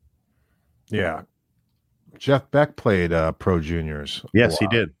 Yeah. Jeff Beck played Pro Juniors. Yes, he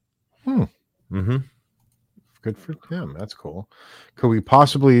did. Mm-hmm. Good for him. That's cool. Could we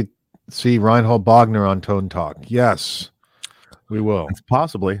possibly see Reinhold Bogner on Tone Talk? Yes, we will. It's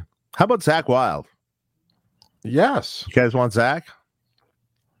possibly. How about Zach Wild? Yes. You guys want Zach?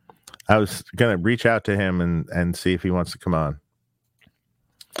 I was going to reach out to him and see if he wants to come on.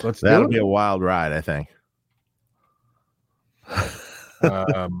 That'll be a wild ride, I think.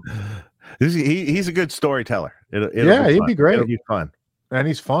 He's a good storyteller. He'd be great. It'll be fun. And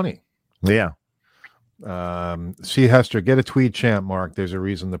he's funny. Yeah. C. Hester, get a Tweed Champ, Mark. There's a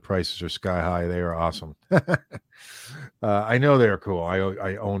reason the prices are sky high. They are awesome. I know they're cool.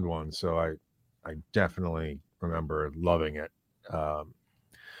 I owned one, so I definitely remember loving it.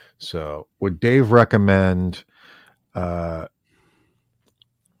 So would Dave recommend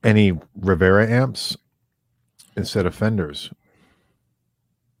any Rivera amps instead of Fenders?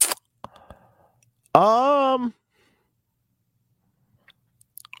 Are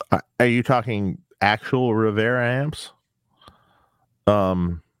you talking actual Rivera amps?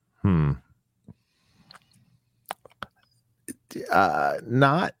 Not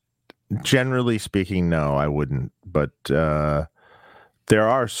generally speaking, no, I wouldn't. But there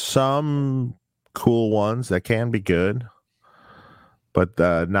are some cool ones that can be good, but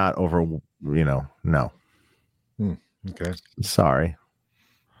not over, no. Okay. Sorry.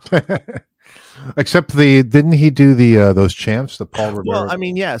 Except didn't he do those champs, the Paul Rivera? Well, I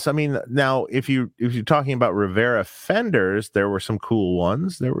mean, yes. I mean, now if you're talking about Rivera Fenders, there were some cool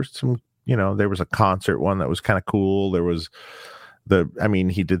ones. There were some, there was a concert one that was kind of cool. There was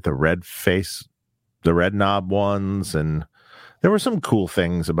he did the red knob ones, and there were some cool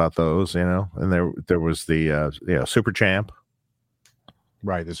things about those, and there was the Super Champ.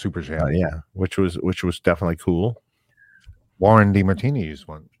 Right, the Super Champ. Yeah, which was definitely cool. Warren DeMartini used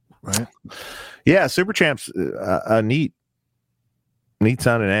one. Right. Yeah, Super Champ's a neat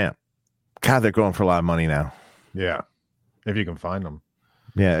sounding amp. God, they're going for a lot of money now. Yeah, if you can find them.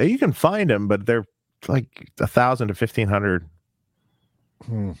 Yeah, you can find them, but they're like $1,000 to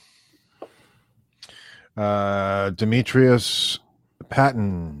 $1,500. Demetrius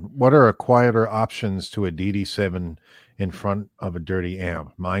Patton, what are quieter options to a DD7 in front of a dirty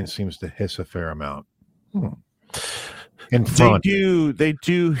amp? Mine seems to hiss a fair amount. In front. They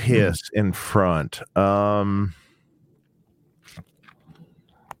do hiss in front. They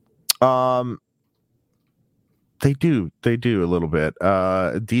do a little bit.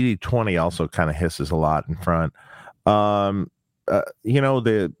 DD20 also kind of hisses a lot in front. The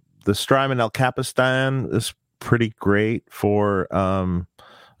Strymon El Capistan is pretty great for a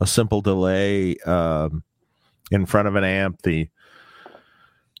simple delay in front of an amp. The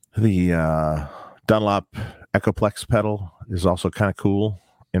Dunlop Echoplex pedal is also kind of cool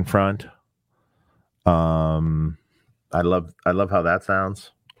in front. I love how that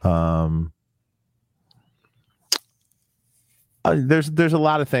sounds. There's a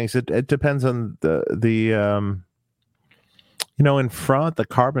lot of things. It depends on the in front, the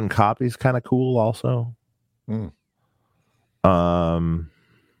carbon copy is kind of cool also. Did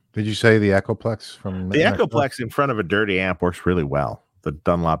you say the Echoplex from the Echoplex in front of a dirty amp works really well? The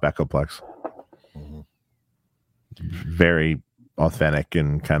Dunlop Echoplex. Very authentic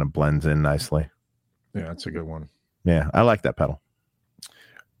and kind of blends in nicely. Yeah, that's a good one. Yeah, I like that pedal.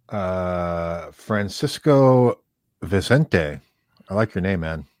 Francisco Vicente. I like your name,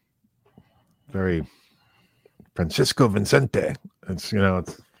 man. Very Francisco Vincente. It's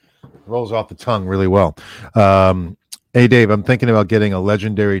it rolls off the tongue really well. Hey Dave, I'm thinking about getting a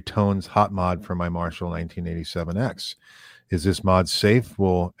Legendary Tones hot mod for my Marshall 1987X. Is this mod safe?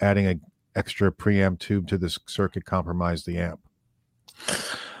 Will adding an extra preamp tube to this circuit compromise the amp?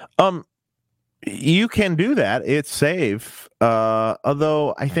 You can do that. It's safe.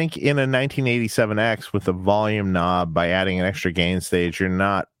 Although I think in a 1987X with a volume knob, by adding an extra gain stage, you're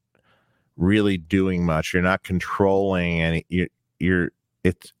not really doing much. You're not controlling any.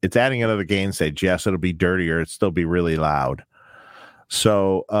 It's adding another gain stage. Yes, it'll be dirtier. It'll still be really loud.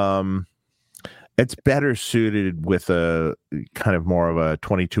 So it's better suited with a kind of more of a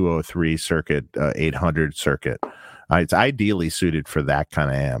 2203 circuit, 800 circuit. It's ideally suited for that kind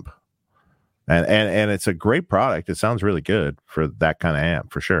of amp. And it's a great product. It sounds really good for that kind of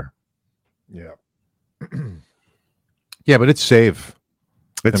amp, for sure. Yeah. Yeah, but it's safe.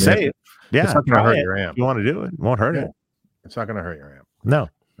 It's safe. Yeah. It's not going to hurt your amp. You want to do it. It won't hurt it. It's not going to hurt your amp. No.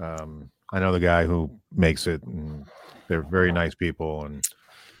 I know the guy who makes it, and they're very nice people, and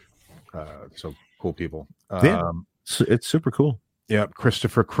so cool people. It's super cool. Yeah.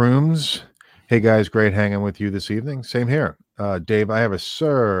 Christopher Crooms. Hey guys, great hanging with you this evening. Same here. Dave, I have a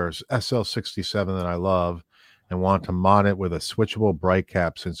Surs SL67 that I love and want to mod it with a switchable bright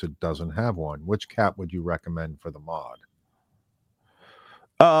cap since it doesn't have one. Which cap would you recommend for the mod?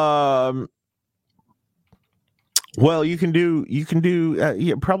 Well, you can do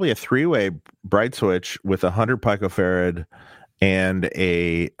probably a 3-way bright switch with 100 picofarad and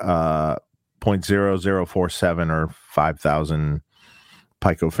a 0.0047 or 5,000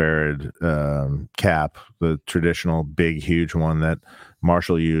 picofarad cap, the traditional big huge one that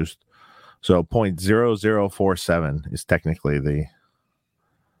Marshall used. So 0.0047 is technically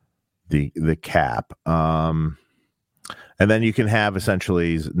the cap. And then you can have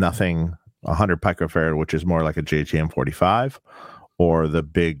essentially nothing, 100 picofarad, which is more like a JGM 45, or the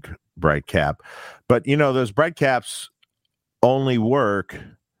big bright cap. But those bright caps only work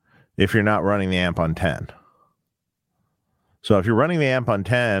if you're not running the amp on 10. So if you're running the amp on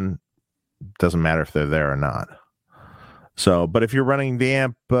 10, doesn't matter if they're there or not. So, but if you're running the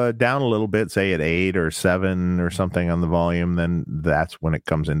amp down a little bit, say at 8 or 7 or something on the volume, then that's when it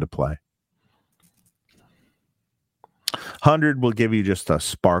comes into play. 100 will give you just a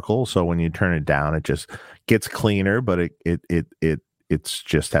sparkle, so when you turn it down, it just gets cleaner, but it's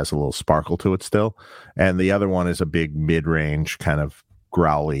just has a little sparkle to it still. And the other one is a big mid-range kind of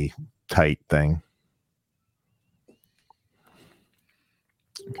growly tight thing.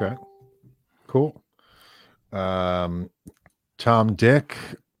 Okay, cool. Tom Dick,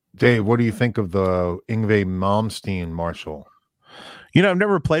 Dave, what do you think of the Yngwie Malmsteen Marshall? I've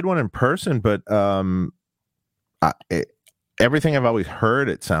never played one in person, but everything I've always heard,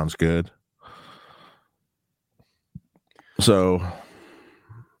 it sounds good. So,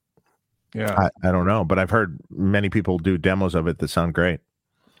 yeah, I don't know, but I've heard many people do demos of it that sound great.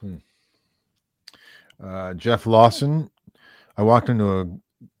 Jeff Lawson, I walked into a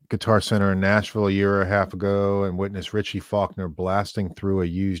Guitar Center in Nashville a year and a half ago and witnessed Richie Faulkner blasting through a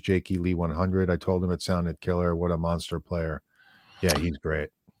used Jakey Lee 100. I told him it sounded killer. What a monster player. Yeah, he's great.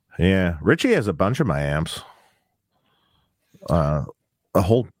 Yeah, Richie has a bunch of my amps. A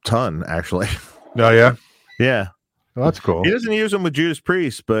whole ton, actually. Oh, yeah? Yeah. Well, that's cool. He doesn't use them with Judas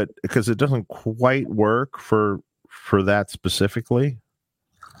Priest, but because it doesn't quite work for that specifically.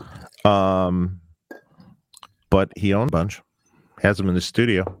 But he owns a bunch. Has them in the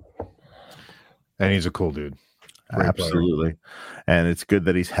studio. And he's a cool dude. Great Absolutely. Player. And it's good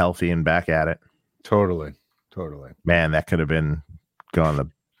that he's healthy and back at it. Totally. Man, that could have been gone the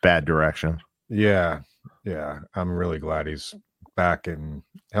bad direction. Yeah. I'm really glad he's back and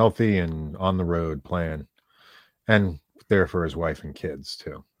healthy and on the road playing. And there for his wife and kids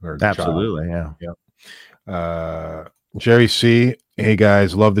too. Absolutely, child. Yeah. Jerry C. Hey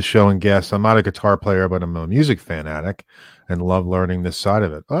guys, love the show and guests. I'm not a guitar player, but I'm a music fanatic and love learning this side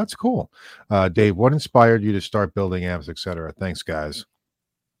of it. Oh, that's cool. Dave, what inspired you to start building amps, etc.? Thanks, guys.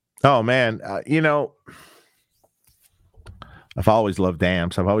 Oh man, I've always loved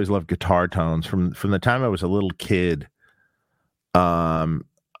amps. I've always loved guitar tones from the time I was a little kid. I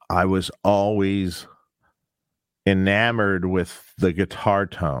was always enamored with the guitar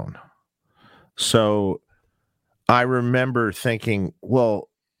tone. So I remember thinking, well,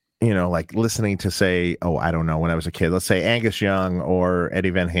 like listening to, say, I don't know, when I was a kid, let's say Angus Young or Eddie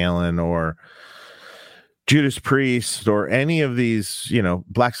Van Halen or Judas Priest or any of these,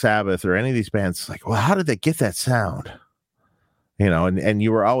 Black Sabbath or any of these bands. Like, well, how did they get that sound? and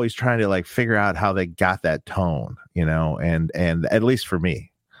you were always trying to like figure out how they got that tone, and at least for me.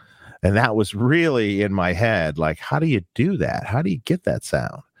 And that was really in my head, like, how do you do that? How do you get that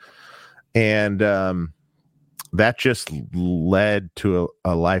sound? And that just led to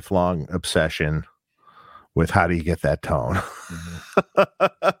a lifelong obsession with how do you get that tone.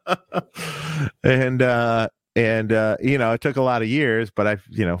 And it took a lot of years, but I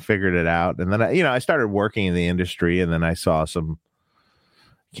figured it out. And then I started working in the industry, and then I saw some,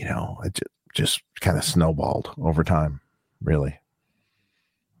 it just kind of snowballed over time, really.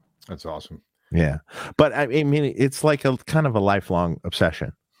 That's awesome. Yeah. But I mean, it's like a kind of a lifelong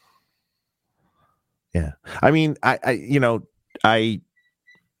obsession. Yeah. I mean, how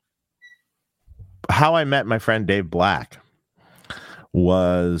I met my friend Dave Black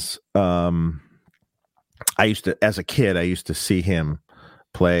was, as a kid, I used to see him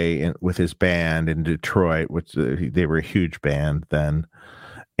play with his band in Detroit, which they were a huge band then.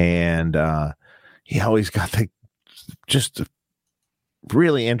 And he always got just a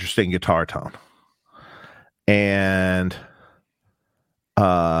really interesting guitar tone. And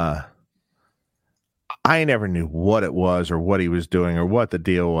I never knew what it was or what he was doing or what the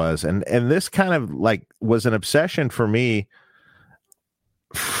deal was. And this kind of like was an obsession for me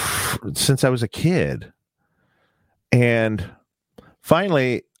since I was a kid. And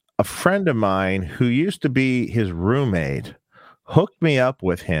finally, a friend of mine who used to be his roommate hooked me up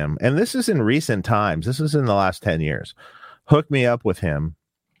with him. And this is in recent times. This is in the last 10 years. Hooked me up with him.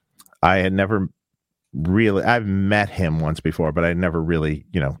 I had never really, I've met him once before, but I never really,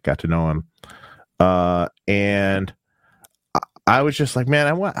 got to know him. And I was just like, man,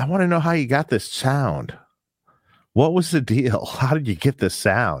 I want to know how you got this sound. What was the deal? How did you get this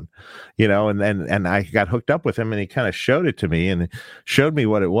sound? And I got hooked up with him, and he kind of showed it to me and showed me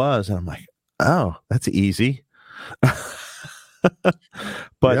what it was. And I'm like, oh, that's easy.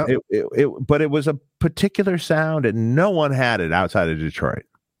 But yep. It was a particular sound, and no one had it outside of Detroit.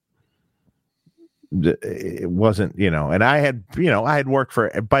 It wasn't, and I had worked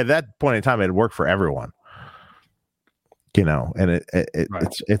by that point in time, I had worked for everyone, and right.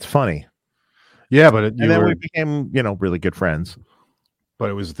 It's funny. Yeah, but then we became, really good friends. But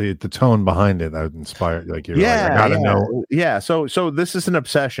it was the tone behind it that inspired. Like, I gotta know. Yeah. So this is an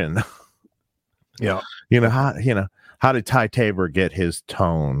obsession. Yeah. How did Ty Tabor get his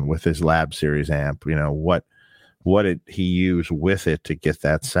tone with his Lab Series amp? What did he use with it to get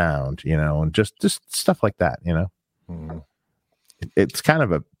that sound? And just stuff like that. Mm-hmm. It's kind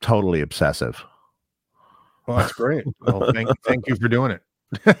of a totally obsessive. Well, that's great. Well, thank you for doing it.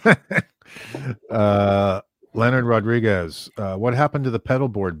 Leonard Rodriguez, what happened to the pedal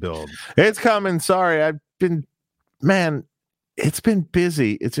board build? It's coming. Sorry, it's been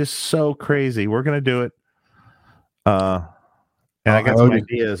busy. It's just so crazy. We're gonna do it. And I got some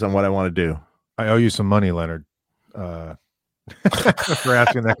ideas on what I want to do. I owe you some money, Leonard, for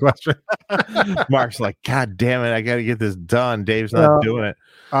asking that question. Mark's like, God damn it, I got to get this done. Dave's not doing it.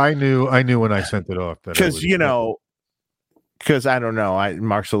 I knew when I sent it off because because I don't know,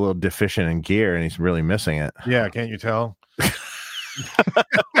 Mark's a little deficient in gear and he's really missing it. Yeah, can't you tell?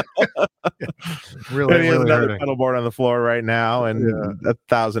 Really, and he has another pedal board on the floor right now, and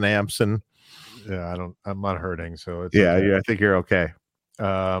 1,000 amps, and I'm not hurting, so it's okay. I think you're okay.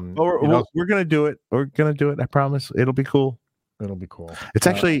 We're gonna do it. We're gonna do it. I promise. It'll be cool. It'll be cool. It's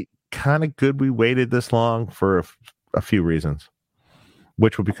actually kind of good we waited this long for a few reasons,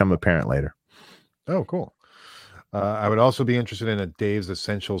 which will become apparent later. Oh, cool. I would also be interested in a Dave's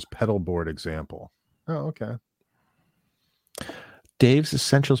Essentials pedal board example. Oh, okay. Dave's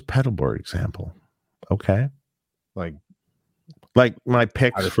Essentials pedal board example. Okay. Like my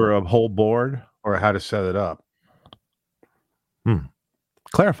picks for a whole board, or how to set it up.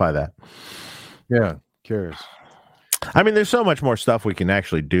 Clarify that. Yeah, curious. I mean, there's so much more stuff we can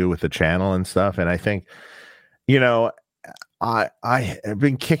actually do with the channel and stuff, and I think, I have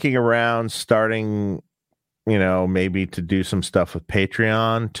been kicking around starting, maybe to do some stuff with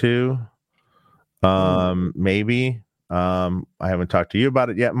Patreon too. Maybe. I haven't talked to you about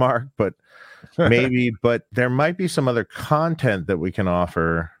it yet, Mark, but maybe. But there might be some other content that we can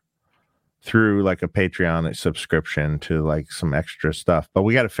offer through like a Patreon subscription to like some extra stuff. But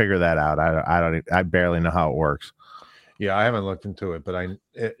we got to figure that out. I barely know how it works. Yeah, I haven't looked into it, but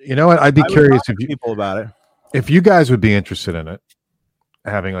you know what? I'd be curious if people about it. If you guys would be interested in it,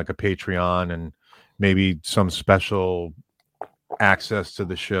 having like a Patreon and maybe some special access to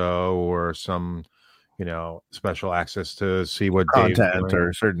the show, or some, special access to see what content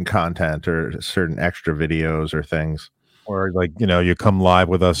or certain content or certain extra videos or things, or like, you come live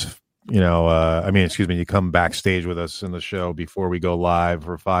with us excuse me, you come backstage with us in the show before we go live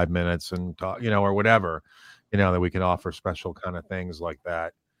for 5 minutes and talk, or whatever, that we can offer special kind of things like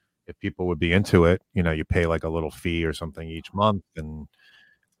that. If people would be into it, you pay like a little fee or something each month. And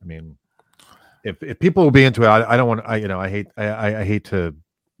I mean, if people will be into it, I don't want, I hate to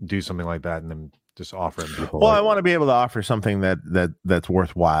do something like that and then just offering people. Well, I want to be able to offer something that's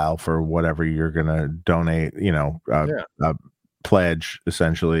worthwhile for whatever you're going to donate, pledge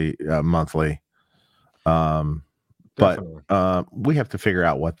essentially monthly. But we have to figure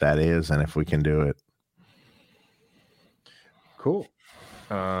out what that is and if we can do it. Cool.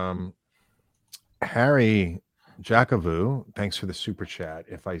 Harry Jacovou, thanks for the super chat.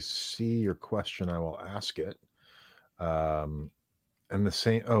 If I see your question, I will ask it. And the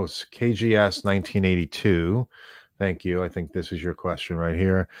same, KGS 1982. Thank you. I think this is your question right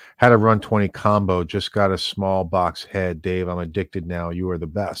here. Had a run 20 combo, just got a small box head. Dave, I'm addicted now. You are the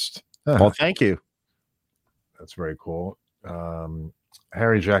best. Well, thank you. That's very cool.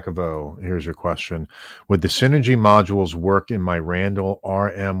 Harry Jacobou, here's your question. Would the Synergy modules work in my Randall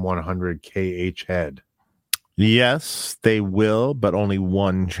RM100KH head? Yes, they will, but only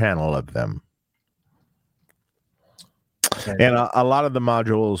one channel of them. Okay. And a lot of the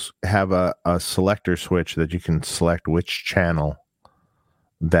modules have a selector switch that you can select which channel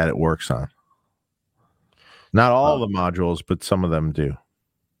that it works on. Not all the modules, but some of them do.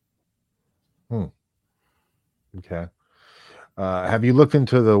 Okay. Have you looked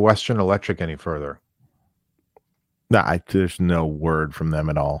into the Western Electric any further? No, there's no word from them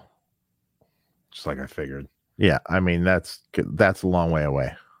at all. Just like I figured. Yeah, I mean that's a long way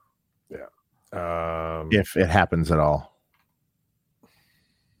away. Yeah. If it happens at all.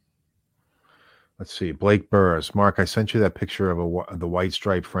 Let's see. Blake Burris. Mark, I sent you that picture of the white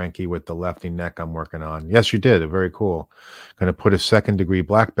stripe Frankie with the lefty neck I'm working on. Yes, you did. Very cool. Going to put a 2nd degree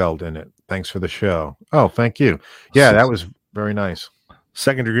black belt in it. Thanks for the show. Oh, thank you. Yeah, that was very nice.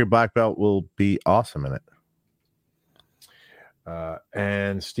 2nd degree black belt will be awesome in it.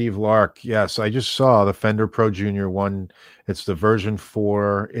 And Steve Lark. Yes, I just saw the Fender Pro Junior one. It's the version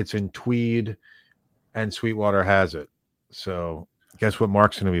 4. It's in tweed, and Sweetwater has it. So guess what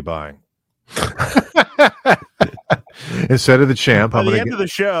Mark's going to be buying? Instead of the Champ, by the end of the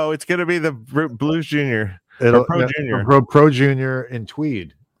show, it's going to be the Blues Junior. Junior. Pro Junior in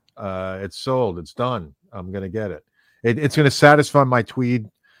tweed. It's sold. It's done. I'm going to get it. It's going to satisfy my tweed,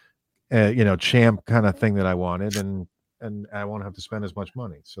 Champ kind of thing that I wanted, and I won't have to spend as much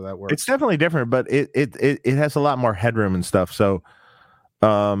money. So that works. It's definitely different, but it has a lot more headroom and stuff. So,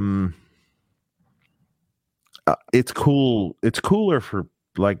 it's cool. It's cooler for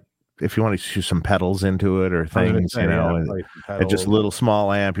like. If you want to shoot some pedals into it or things, and just a little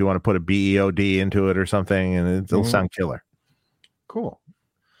small amp, you want to put a BEOD into it or something, and it'll sound killer. Cool.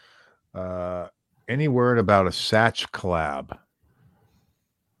 Any word about a Satch collab?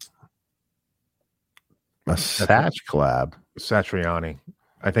 A Satch collab? Satriani.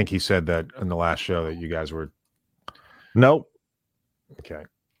 I think he said that in the last show that you guys were. Nope. Okay.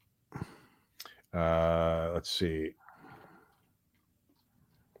 Let's see.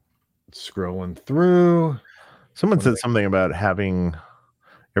 Scrolling through. Someone said something about ever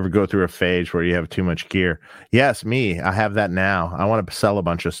go through a phase where you have too much gear. Yes, me. I have that now. I want to sell a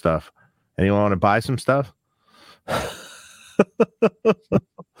bunch of stuff. Anyone want to buy some stuff? I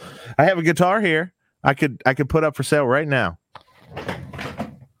have a guitar here. I could put up for sale right now.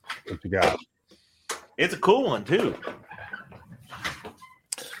 What you got? It's a cool one too.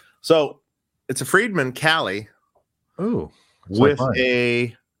 So it's a Friedman Cali. Ooh, with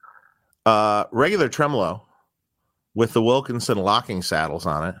a regular tremolo with the Wilkinson locking saddles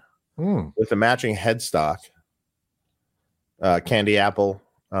on it, with a matching headstock, candy apple,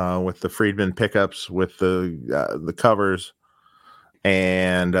 with the Friedman pickups, with the covers,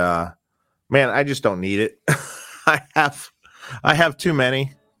 and man, I just don't need it. I have too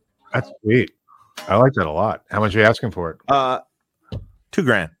many. That's sweet. I like that a lot. How much are you asking for it?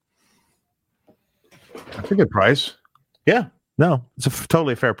 $2,000. That's a good price. Yeah, no, it's a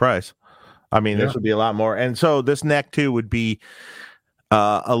totally fair price. I mean, this would be a lot more. And so this neck, too, would be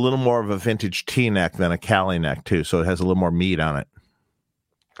a little more of a vintage T-neck than a Cali neck, too. So it has a little more meat on it.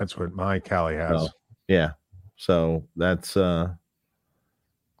 That's what my Cali has. So, yeah. So that's super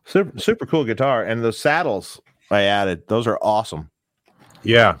cool guitar. And the saddles I added, those are awesome.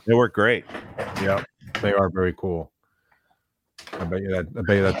 Yeah. They work great. Yeah. They are very cool. I bet you that.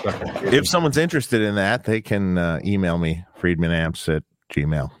 If someone's interested in that, they can email me,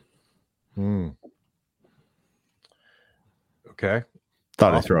 friedmanamps@gmail.com. Okay.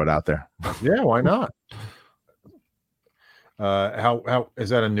 Thought I'd throw it out there. Yeah, why not? How is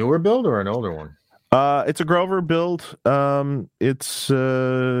that, a newer build or an older one? It's a Grover build. It's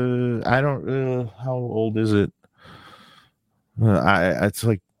I don't how old is it? It's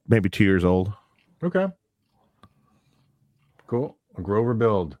like maybe 2 years old. Okay. Cool. A Grover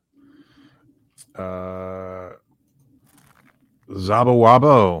build. Zabo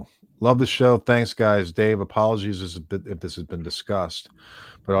Wabo. Love the show. Thanks, guys. Dave, apologies if this has been discussed,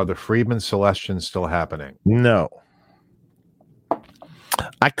 but are the Friedman Celestians still happening? No.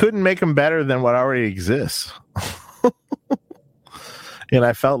 I couldn't make them better than what already exists. And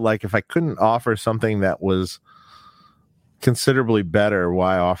I felt like if I couldn't offer something that was considerably better,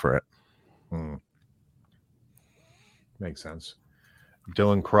 why offer it? Makes sense.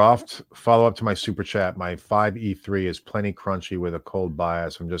 Dylan Croft, follow up to my super chat. My 5E3 is plenty crunchy with a cold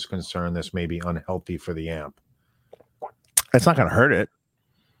bias. I'm just concerned this may be unhealthy for the amp. It's not going to hurt it.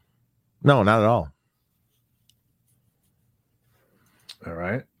 No, not at all. All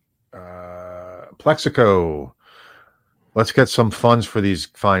right. Plexico. Let's get some funds for these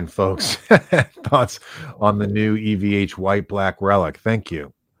fine folks. Thoughts on the new EVH white black relic? Thank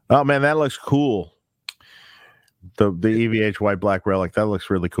you. Oh man, that looks cool. The EVH white black relic, that looks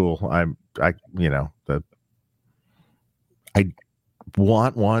really cool. I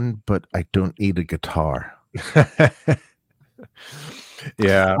want one, but I don't need a guitar.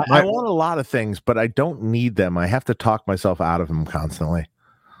 Yeah, I want a lot of things, but I don't need them. I have to talk myself out of them constantly.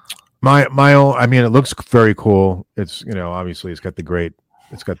 My own. I mean, it looks very cool. It's obviously it's got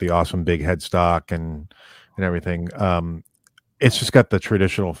the awesome big headstock and everything. It's just got the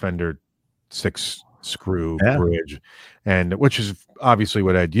traditional Fender 6-screw bridge, and which is obviously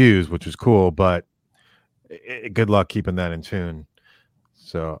what I'd use, which is cool. But good luck keeping that in tune.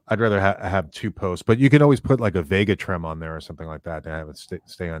 So I'd rather have 2 posts, but you can always put like a Vega trim on there or something like that to have it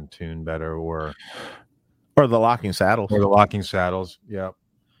stay on tune better, or the locking saddles. Yep.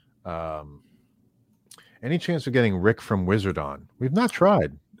 Any chance of getting Rick from Wizard on? We've not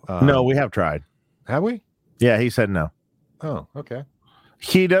tried. No, we have tried. Have we? Yeah, he said no. Oh, okay.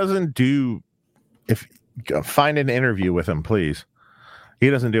 He doesn't do. If find an interview with him, please. He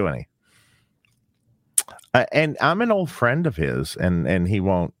doesn't do any. And I'm an old friend of his, and he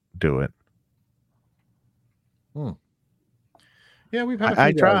won't do it. Yeah, we've had.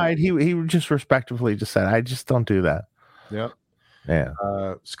 I tried. He just respectfully just said, "I just don't do that." Yep. Yeah.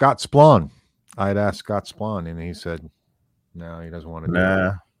 Scott Splon. I'd asked Scott Splon, and he said, "No, he doesn't want to do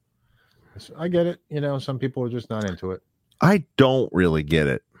it." I get it. Some people are just not into it. I don't really get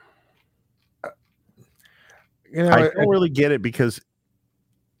it. I don't really get it because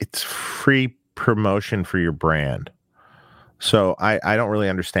it's free promotion for your brand. So I don't really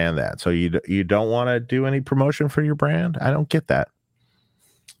understand that. So you don't want to do any promotion for your brand? I don't get that.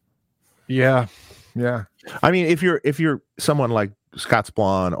 Yeah. I mean, if you're someone like Scott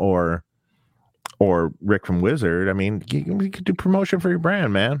Splon or Rick from Wizard, I mean, you could do promotion for your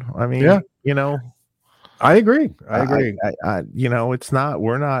brand, man. I mean, I agree. It's not.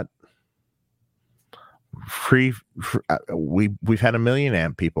 We're not free. We've had 1 million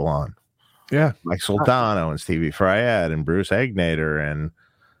amp people on. Yeah, Mike Soldano and Stevie Fryette and Bruce Egnater and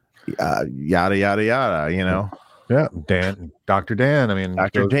yada yada yada. Yeah, Dr. Dan. I mean,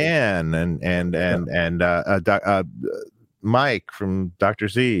 Dr. Dan and Mike from Dr.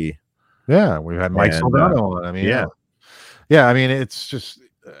 Z. Yeah, we've had Mike Soldano on. I mean, yeah. I mean, it's just.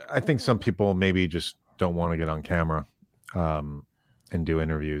 I think some people maybe just don't want to get on camera and do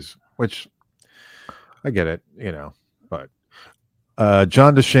interviews, which I get it, but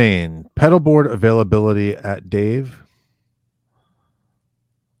John DeShane, pedal board availability at Dave.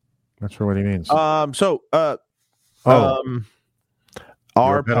 Not sure what he means. Our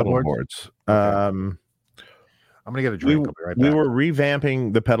pedal boards. Okay. I'm gonna get a drink. I'll be right back. We were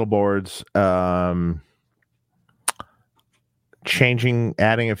revamping the pedal boards, adding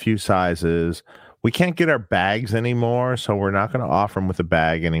a few sizes. We can't get our bags anymore, so we're not going to offer them with a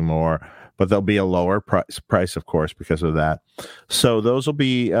bag anymore. But there'll be a lower price, of course, because of that. So those will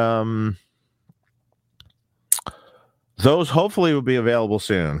be those hopefully will be available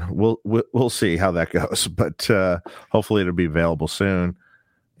soon. We'll see how that goes, but hopefully it'll be available soon,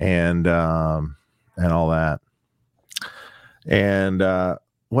 and all that. And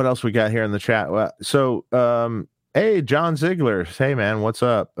what else we got here in the chat? Hey, John Ziegler. Hey, man, what's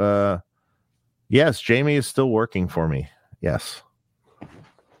up? Yes, Jamie is still working for me. Yes.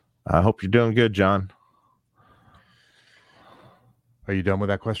 I hope you're doing good, John. Are you done with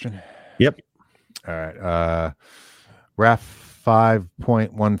that question? Yep. All right. RAF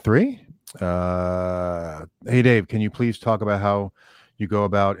 5.13. Hey, Dave, can you please talk about how you go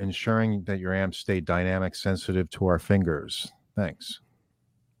about ensuring that your amps stay dynamic, sensitive to our fingers? Thanks.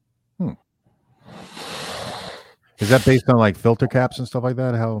 Is that based on like filter caps and stuff like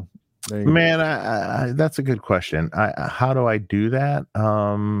that? How they... Man, I that's a good question. How do I do that?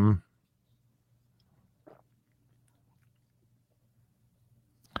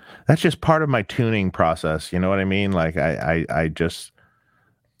 That's just part of my tuning process. You know what I mean? Like I just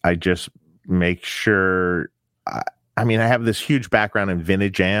make sure. I mean, I have this huge background in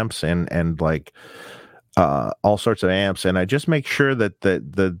vintage amps and like all sorts of amps, and I just make sure that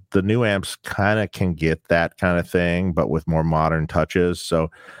the new amps kind of can get that kind of thing, but with more modern touches. So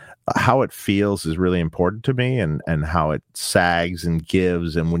how it feels is really important to me, and how it sags and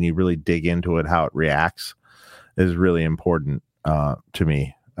gives, and when you really dig into it, how it reacts is really important to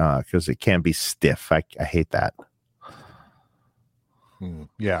me, because it can be stiff. I hate that.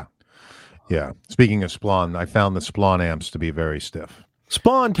 Yeah. Speaking of Splon, I found the Splon amps to be very stiff.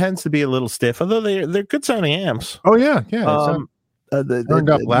 Spawn tends to be a little stiff, although they're good sounding amps. Oh yeah. Turned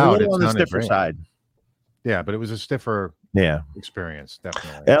up loud. It's on the stiffer great. side. Yeah, but it was a stiffer experience,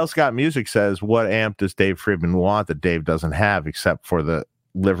 definitely. L. Scott Music says, what amp does Dave Friedman want that Dave doesn't have, except for the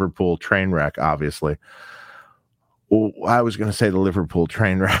Liverpool train wreck, obviously? Well, I was going to say the Liverpool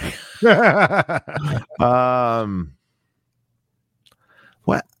train wreck.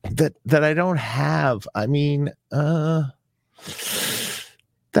 What that I don't have? I mean,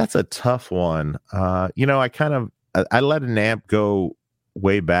 that's a tough one. I let an amp go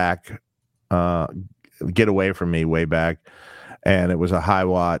way back, get away from me way back, and it was a high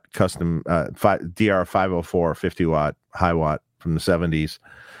watt custom DR 504 50 watt high watt from the 70s.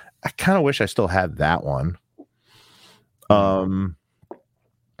 I kind of wish I still had that one.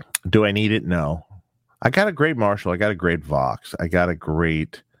 Do I need it? No. I got a great Marshall. I got a great Vox. I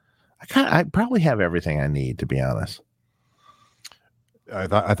probably have everything I need, to be honest. I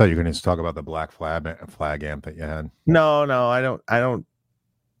thought you were going to talk about the black flag amp that you had. No, I don't.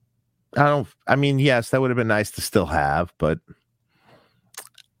 I mean, yes, that would have been nice to still have, but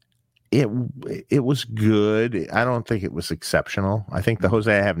it was good. I don't think it was exceptional. I think the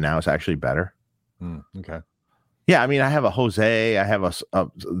Jose I have now is actually better. Okay. Yeah, I mean, I have a Jose. I have a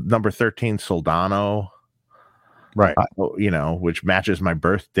number 13 Soldano, right? Which matches my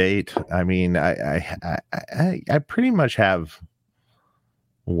birth date. I mean, I pretty much have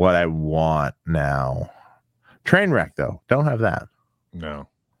what I want now. Trainwreck, though, don't have that. No,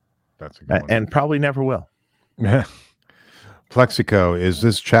 that's a good one. And probably never will. Plexico, is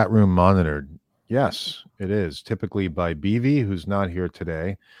this chat room monitored? Yes, it is. Typically by BV, who's not here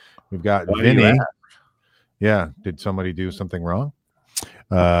today. We've got Vinny. Yeah, did somebody do something wrong?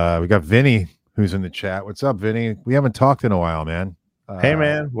 We got Vinny, who's in the chat. What's up, Vinny? We haven't talked in a while, man. Hey,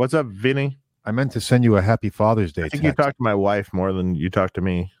 man. What's up, Vinny? I meant to send you a happy Father's Day text. You talked to my wife more than you talked to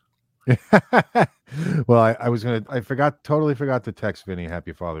me. Well, I totally forgot to text Vinny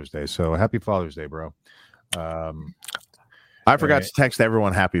happy Father's Day. So happy Father's Day, bro. I forgot to text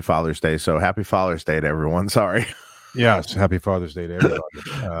everyone happy Father's Day. So happy Father's Day to everyone. Sorry. Yes, happy Father's Day to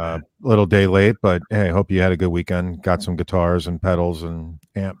everybody. Little day late, but hey, hope you had a good weekend. Got some guitars and pedals and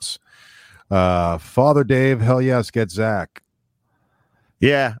amps. Father Dave, hell yes, get Zach.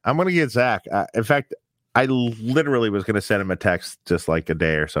 Yeah, I'm going to get Zach. In fact, I literally was going to send him a text just like a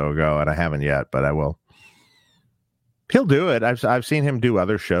day or so ago, and I haven't yet, but I will. He'll do it. I've seen him do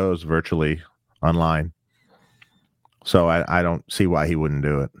other shows virtually online, so I don't see why he wouldn't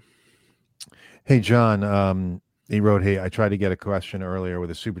do it. Hey, John, he wrote, hey, I tried to get a question earlier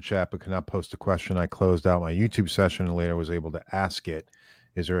with a super chat, but could not post a question. I closed out my YouTube session and later was able to ask it.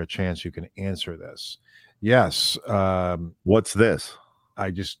 Is there a chance you can answer this? Yes. What's this? I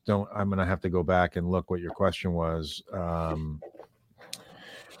just don't. I'm going to have to go back and look what your question was. And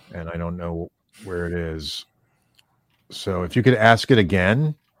I don't know where it is. So if you could ask it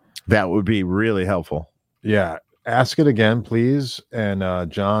again. That would be really helpful. Yeah. Ask it again, please. And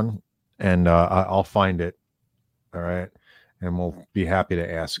John, and I'll find it. All right. And we'll be happy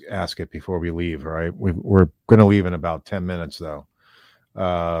to ask it before we leave. All right. We're going to leave in about 10 minutes, though.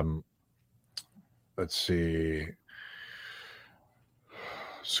 Let's see.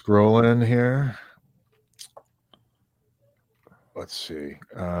 Scrolling here. Let's see.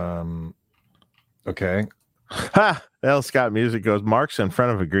 Okay. Ha! L. Scott Music goes, Mark's in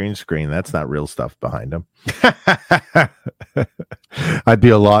front of a green screen. That's not real stuff behind him. I'd be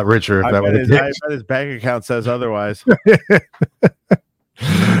a lot richer if that was. I bet his bank account says otherwise.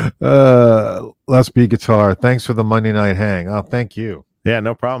 Les B Guitar, thanks for the Monday night hang. Oh, thank you. Yeah,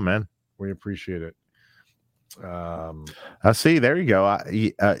 no problem, man. We appreciate it. I see. There you go.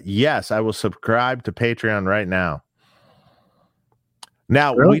 Yes, I will subscribe to Patreon right now.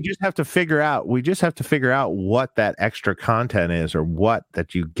 Now Really? we just have to figure out what that extra content is or what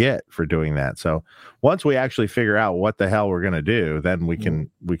that you get for doing that. So once we actually figure out what the hell we're going to do, then we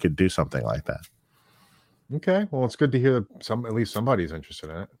could do something like that. Okay. Well, it's good to hear at least somebody's interested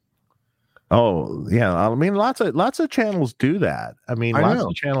in it. Oh, yeah. I mean, lots of channels do that. I mean, lots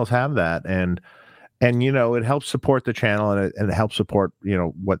of channels have that, and it helps support the channel, and it helps support,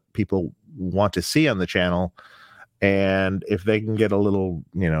 what people want to see on the channel. And if they can get a little,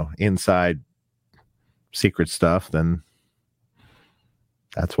 inside secret stuff, then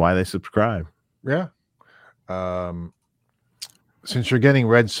that's why they subscribe. Yeah. Since you're getting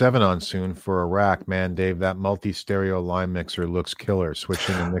Red 7 on soon for a rack, man, Dave, that multi-stereo line mixer looks killer,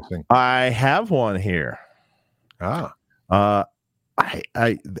 switching and mixing. I have one here. I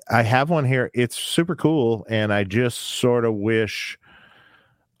have one here. It's super cool, and I just sort of wish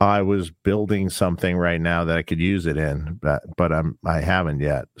I was building something right now that I could use it in, but I haven't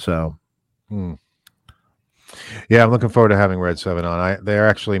yet. So, yeah, I'm looking forward to having Red 7 on. They're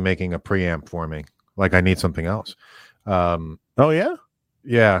actually making a preamp for me. Like I need something else. Oh yeah,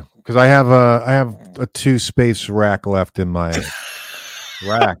 yeah, because I have a 2-space rack left in my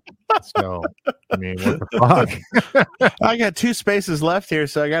rack. So I mean, what the fuck? I got 2 spaces left here,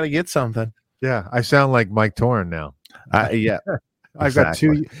 so I got to get something. Yeah, I sound like Mike Torn now. Yeah. I've got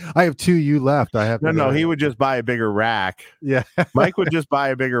 2. I have 2 you left. I have no. He would just buy a bigger rack. Yeah, Mike would just buy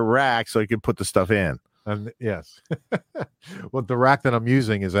a bigger rack so he could put the stuff in. Yes. Well, the rack that I'm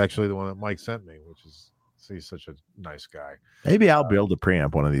using is actually the one that Mike sent me, which is he's such a nice guy. Maybe I'll build a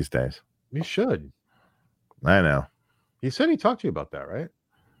preamp one of these days. You should. I know. He said he talked to you about that, right?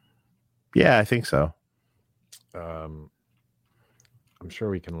 Yeah, I think so. I'm sure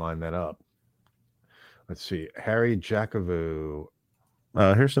we can line that up. Let's see. Harry Jacovu.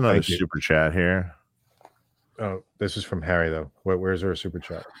 Here's another super chat here. Oh, this is from Harry, though. Where's there a super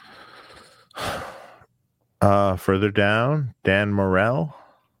chat? Further down, Dan Morell.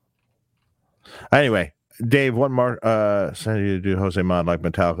 Anyway, Dave, what send you to do Jose Mod like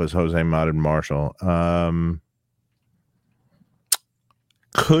Metallica's Jose Mod and Marshall? You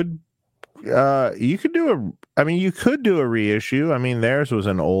could do a reissue. I mean, theirs was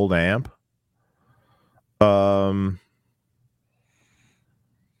an old amp. I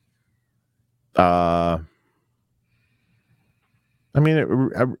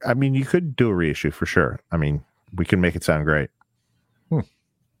mean, you could do a reissue for sure. I mean, we can make it sound great.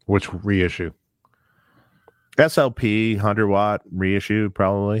 Which reissue? SLP 100-watt reissue,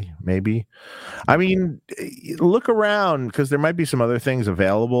 probably, maybe. I mean, look around because there might be some other things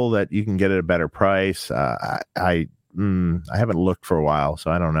available that you can get at a better price. I haven't looked for a while,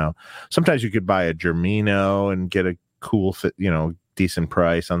 so I don't know. Sometimes you could buy a Germino and get a cool fit, decent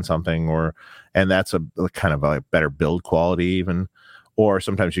price on something, and that's a kind of a better build quality even. Or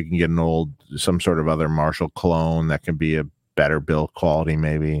sometimes you can get some sort of other Marshall clone that can be a better build quality,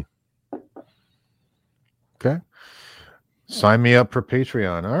 maybe. Okay. Sign me up for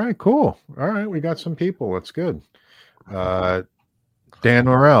Patreon. All right, cool. All right, we got some people. That's good. Dan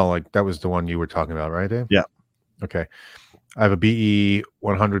Morell, that was the one you were talking about, right, Dave? Yeah. Okay. I have a BE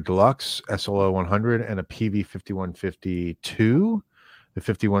 100 Deluxe, SLO 100, and a PV 5152. The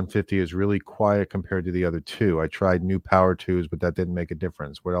 5150 is really quiet compared to the other two. I tried new power tubes, but that didn't make a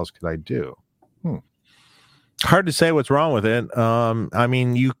difference. What else could I do? Hard to say what's wrong with it. I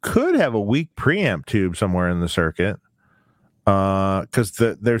mean, you could have a weak preamp tube somewhere in the circuit because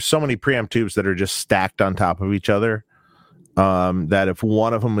there's so many preamp tubes that are just stacked on top of each other that if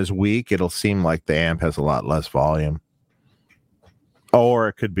one of them is weak, it'll seem like the amp has a lot less volume. Or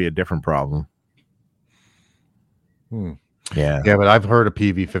it could be a different problem. Yeah, but I've heard a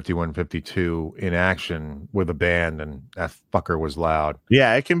PV 5152 in action with a band, and that fucker was loud.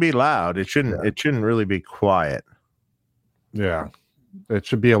 Yeah, it can be loud. It shouldn't really be quiet. Yeah, it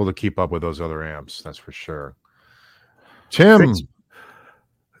should be able to keep up with those other amps. That's for sure. Tim,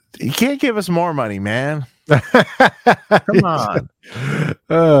 you can't give us more money, man. Come on.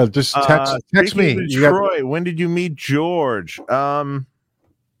 Just text me. Troy, when did you meet George?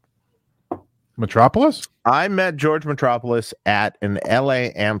 Metropolis? I met George Metropolis at an LA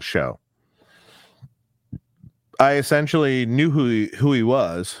amp show. I essentially knew who he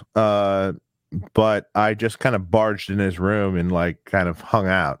was, but I just kind of barged in his room and kind of hung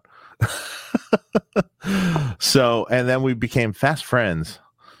out. So, and then we became fast friends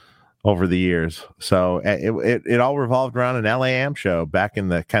over the years. So it all revolved around an LA amp show back in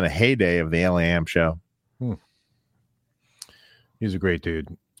the kind of heyday of the LA amp show. He's a great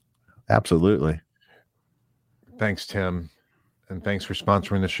dude. Absolutely. Thanks, Tim. and thanks for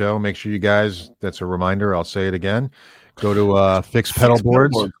sponsoring the show. Make sure you guys, that's a reminder, I'll say it again, go to Fix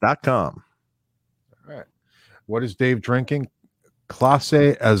Pedalboards. Fixpedalboards.com. All right. What is Dave drinking?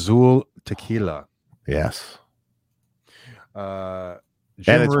 Clase Azul Tequila. Yes. And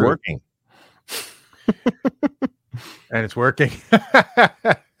it's working. And it's working.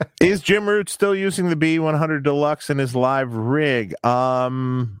 Is Jim Root still using the B100 Deluxe in his live rig? I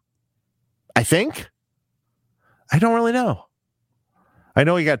think. I don't really know. I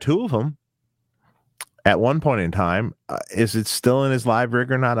know he got 2 of them at one point in time. Is it still in his live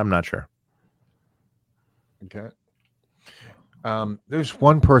rig or not? I'm not sure. Okay. There's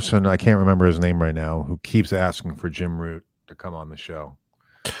one person, I can't remember his name right now, who keeps asking for Jim Root to come on the show.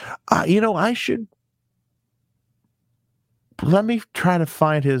 I should. Let me try to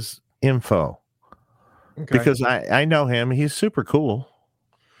find his info. Okay. Because I know him. He's super cool.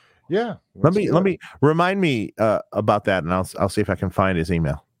 Yeah. Let me remind me about that, and I'll see if I can find his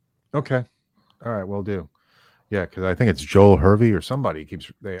email. Okay. All right, we'll do. Yeah, because I think it's Joel Hervey or somebody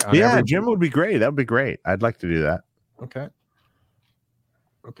keeps. Jim would be great. That would be great. I'd like to do that. Okay.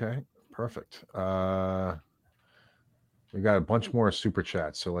 Perfect. We got a bunch more super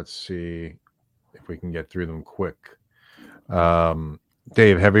chats, so let's see if we can get through them quick.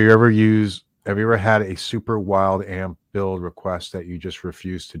 Dave, have you ever had a super wild amp build request that you just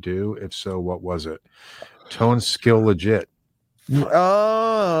refused to do? If so, what was it? Tone skill legit. I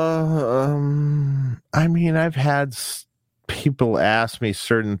mean, I've had people ask me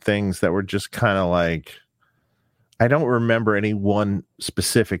certain things that were just kind of like, I don't remember any one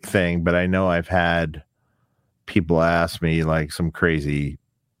specific thing, but I know I've had people ask me like some crazy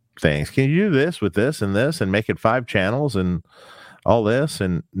things. Can you do this with this and make it 5 channels and all this?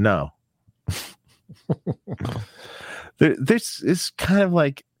 And no. This is kind of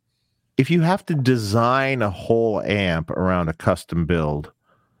like, if you have to design a whole amp around a custom build,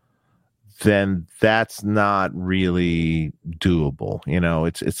 then that's not really doable.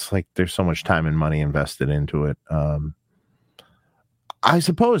 It's like there's so much time and money invested into it. I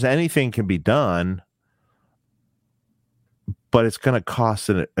suppose anything can be done, but it's going to cost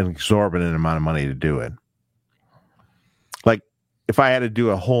an exorbitant amount of money to do it. Like if I had to do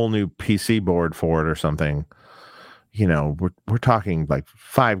a whole new PC board for it or something, we're talking like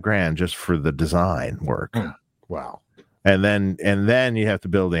 $5,000 just for the design work. Wow. And then you have to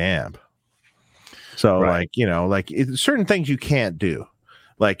build the amp. So right. Certain things you can't do.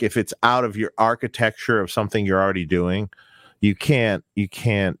 Like if it's out of your architecture of something you're already doing, you can't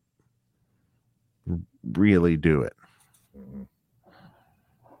really do it.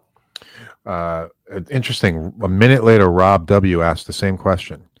 Interesting. A minute later, Rob W asked the same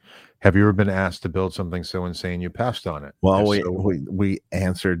question. Have you ever been asked to build something so insane you passed on it? Well, we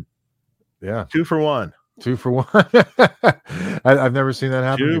answered. Yeah, 2 for 1. 2 for 1. I've never seen that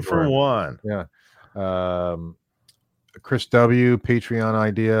happen. 2 before. for 1. Yeah. Chris W, Patreon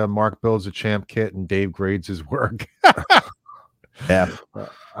idea. Mark builds a champ kit and Dave grades his work. Yeah,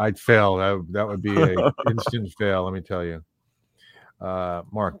 I'd fail. That would be an instant fail. Let me tell you.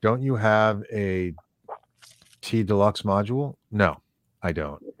 Mark, don't you have a T Deluxe module? No, I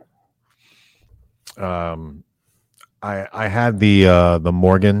don't. I had the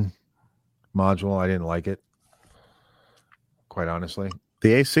Morgan module. I didn't like it, quite honestly.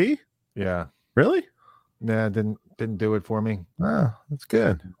 The AC? Yeah. Really? Yeah, didn't do it for me. Oh, that's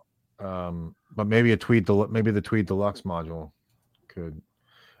good. But maybe the Tweed Deluxe module could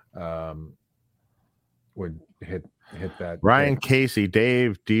would hit that. Ryan Casey,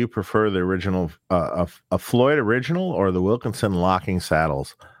 Dave, do you prefer the original a Floyd original or the Wilkinson locking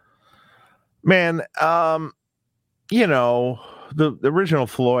saddles? Man, the original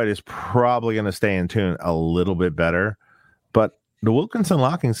Floyd is probably going to stay in tune a little bit better, but the Wilkinson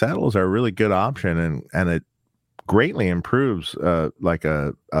locking saddles are a really good option, and it greatly improves like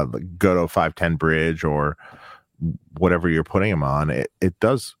a Godot 510 bridge or whatever you're putting them on. It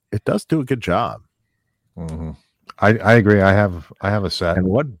does do a good job. Mm-hmm. I agree. I have a set. And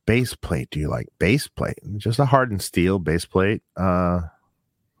what base plate do you like? Base plate, just a hardened steel base plate. Or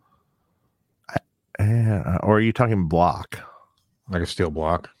are you talking block? Like a steel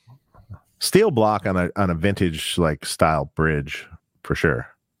block? Steel block on a vintage like style bridge for sure.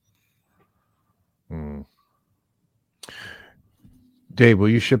 Dave, will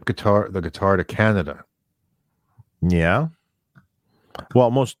you ship the guitar to Canada? Yeah.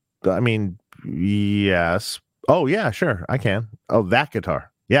 Well, yes. Oh yeah, sure, I can. Oh, that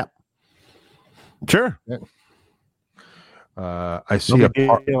guitar. Yeah. Sure. Yeah. I see.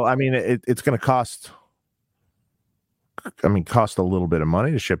 It's going to cost. Cost a little bit of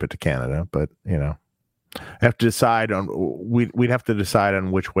money to ship it to Canada, but Have to decide on we'd have to decide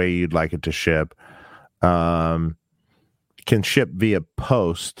on which way you'd like it to ship. Can ship via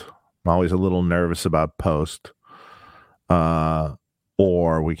post. I'm always a little nervous about post.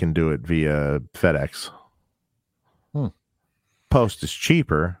 Or we can do it via FedEx. Post is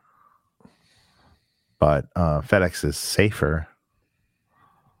cheaper, but FedEx is safer.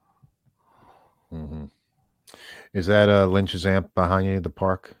 Mm-hmm. Is that Lynch's amp behind you, the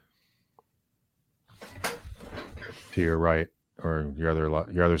park? To your right or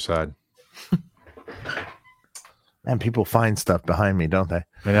your other side? And people find stuff behind me, don't they?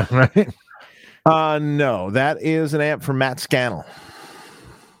 Yeah, right. No, that is an amp from Matt Scannell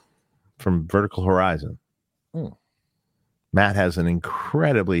from Vertical Horizon. Matt has an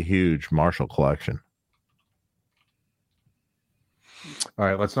incredibly huge Marshall collection. All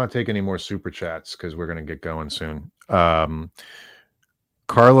right, let's not take any more super chats because we're going to get going soon.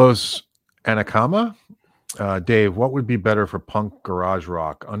 Carlos Anakama, Dave, what would be better for punk garage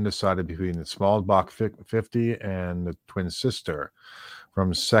rock? Undecided between the Small Box 50 and the Twin Sister.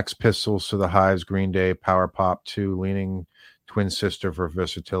 From Sex Pistols to the Hives, Green Day, Power Pop to leaning Twin Sister for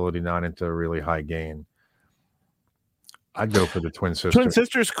versatility, not into really high gain. I'd go for the Twin Sister. Twin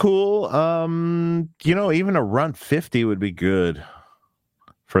Sister's cool. Even a Runt 50 would be good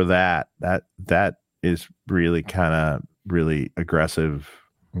for that. That is really kind of really aggressive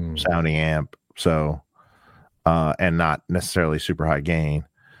sounding amp. So, and not necessarily super high gain.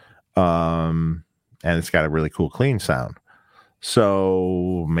 And it's got a really cool clean sound.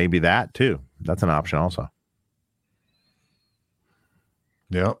 So maybe that too. That's an option also.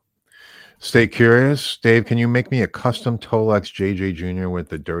 Yep. Stay curious. Dave, can you make me a custom Tolex JJ Jr. with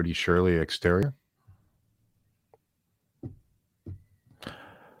the Dirty Shirley exterior?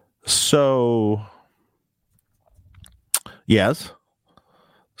 So, yes.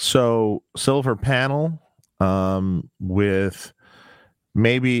 So silver panel with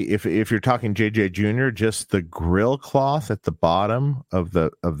maybe if you're talking JJ Jr., just the grill cloth at the bottom of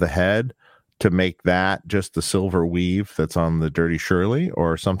the head to make that just the silver weave that's on the Dirty Shirley,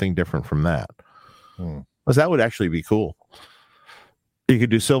 or something different from that. Because that would actually be cool. You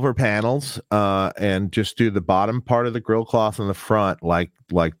could do silver panels and just do the bottom part of the grill cloth in the front like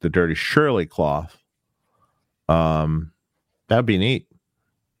the Dirty Shirley cloth. That'd be neat.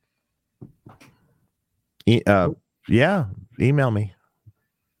 Yeah, email me.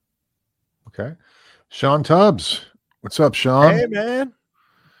 Okay. Sean Tubbs. What's up, Sean? Hey, man.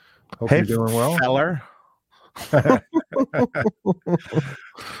 Hope you're doing well. Feller.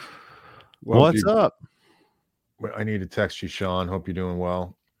 What's up? I need to text you, Sean. Hope you're doing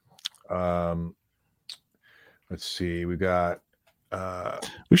well. Let's see. We got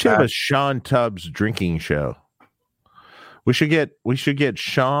we should have a Sean Tubbs drinking show. We should get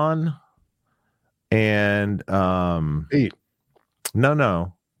Sean and Pete.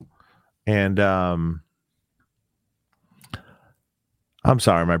 No. And I'm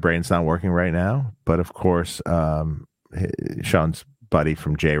sorry, my brain's not working right now. But of course, Sean's buddy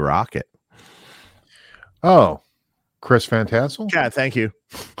from J Rocket. Oh, Chris Fantassel? Yeah, thank you.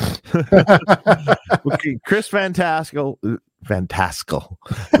 Chris Fantassel,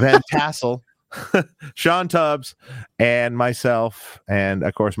 Sean Tubbs, and myself, and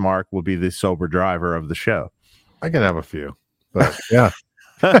of course, Mark will be the sober driver of the show. I can have a few, but yeah.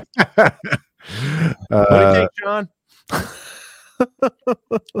 What do you think, Sean?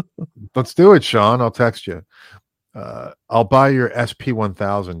 Let's do it, Sean. I'll text you. I'll buy your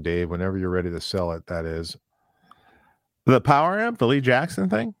SP1000, Dave, whenever you're ready to sell it. That is the power amp, the Lee Jackson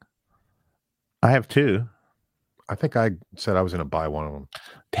thing. I have two. I think I said I was going to buy one of them.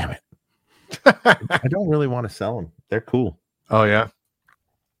 Damn it! I don't really want to sell them. They're cool. Oh yeah,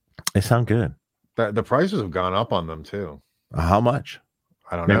 they sound good. The prices have gone up on them too. How much?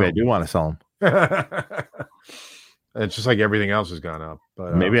 I don't know. Maybe I do want to sell them. It's just like everything else has gone up.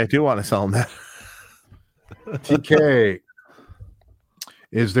 But maybe I do want to sell them that. TK,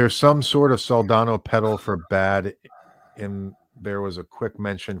 is there some sort of Soldano pedal for bad? There was a quick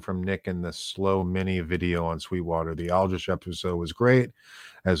mention from Nick in the Slow Mini video on Sweetwater. The Aldrich episode was great,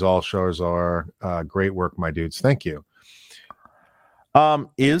 as all shows are. Great work, my dudes. Thank you.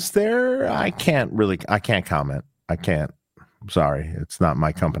 Is there? I can't comment. I can't. I'm sorry. It's not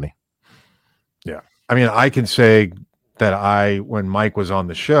my company. Yeah. I mean, I can say that when Mike was on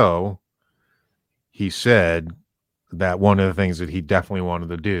the show, he said that one of the things that he definitely wanted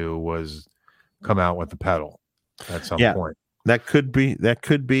to do was come out with the pedal at some point. That could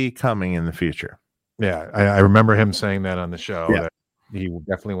be coming in the future. Yeah. I remember him saying that on the show. Yeah. he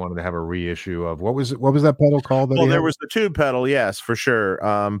definitely wanted to have a reissue of what was it? What was that pedal called? That Well, he there had? was the tube pedal, yes, for sure.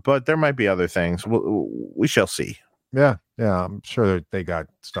 But there might be other things. We shall see. Yeah, I'm sure that they got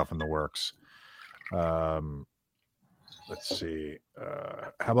stuff in the works. Let's see.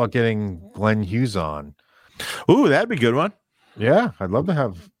 How about getting Glenn Hughes on? Ooh, that'd be a good one. Yeah, I'd love to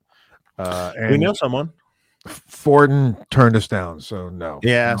have. And We know someone. Forden turned us down, so no.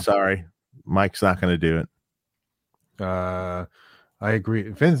 Yeah, No. sorry. Mike's not going to do it. I agree.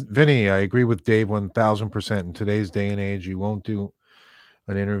 Vinny, I agree with Dave 1000%. In today's day and age, you won't do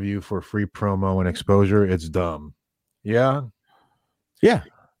an interview for free promo and exposure. It's dumb. Yeah. Yeah.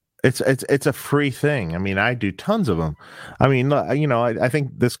 It's a free thing. I mean, I do tons of them. I mean, I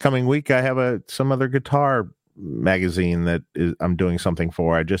think this coming week I have some other guitar magazine that I'm doing something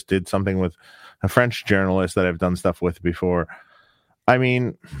for. I just did something with a French journalist that I've done stuff with before. I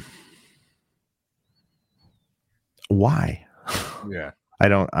mean, why? Yeah. I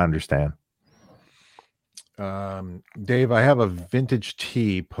don't understand. Dave, I have a vintage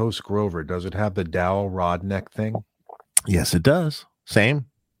T post Grover. Does it have the dowel rod neck thing? Yes, it does. Same.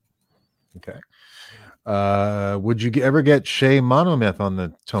 Okay. Would you ever get Shay Monomyth on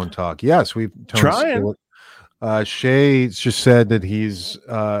the Tone Talk? Yes, we've trying. Shay just said that he's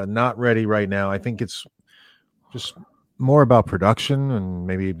not ready right now. I think it's just more about production and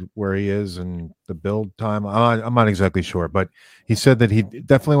maybe where he is and the build time. I'm not exactly sure, but he said that he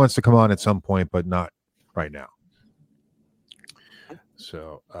definitely wants to come on at some point, but not right now.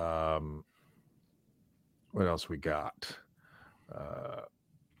 So, what else we got?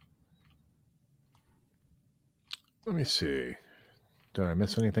 Let me see. Did I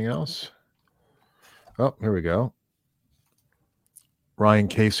miss anything else? Oh, here we go. Ryan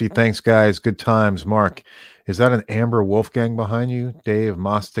Casey, thanks, guys. Good times. Mark, is that an Amber Wolfgang behind you? Dave,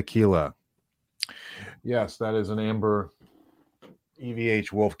 Mas Tequila. Yes, that is an Amber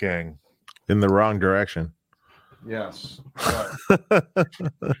EVH Wolfgang. In the wrong direction. Yes.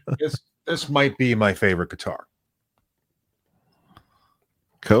 This might be my favorite guitar.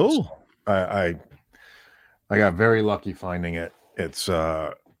 Cool. I got very lucky finding it. It's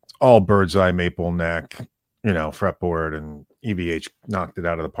all bird's eye maple neck, fretboard, and EVH knocked it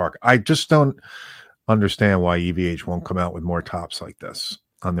out of the park. I just don't understand why EVH won't come out with more tops like this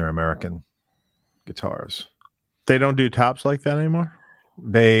on their American guitars. They don't do tops like that anymore?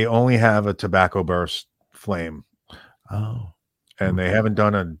 They only have a tobacco burst flame. Oh. And they haven't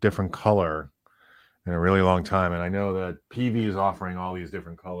done a different color in a really long time. And I know that PV is offering all these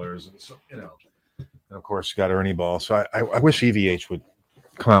different colors. And so, and of course, you got Ernie Ball. So I wish EVH would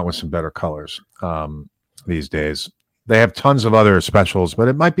come out with some better colors these days. They have tons of other specials, but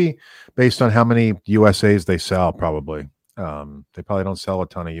it might be based on how many USAs they sell, probably. They probably don't sell a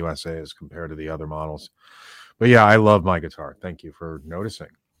ton of USAs compared to the other models. But yeah, I love my guitar. Thank you for noticing.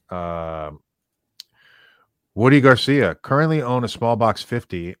 Woody Garcia, currently own a small box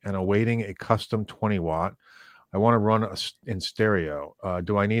 50 and awaiting a custom 20 watt. I want to run in stereo.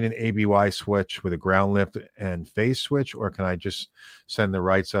 Do I need an ABY switch with a ground lift and phase switch, or can I just send the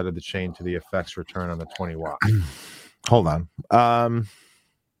right side of the chain to the effects return on the 20 watt? Hold on. I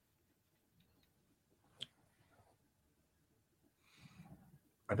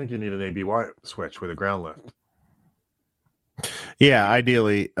think you need an ABY switch with a ground lift. Yeah,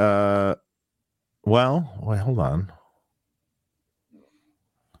 ideally. Well, wait, hold on.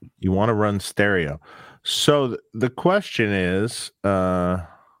 You want to run stereo. So the question is, are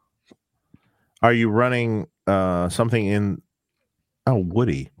you running something in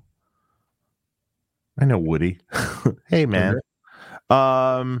Woody? I know Woody. Hey man.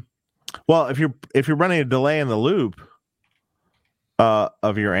 Well, if you're running a delay in the loop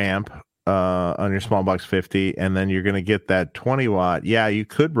of your amp on your small box 50, and then you're going to get that 20 watt, yeah, you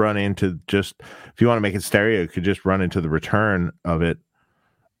could run into just, if you want to make it stereo, you could just run into the return of it.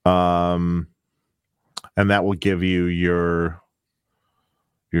 And that will give you your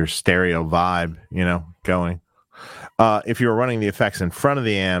stereo vibe, going. If you're running the effects in front of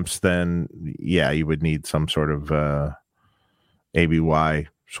the amps, then yeah, you would need some sort of ABY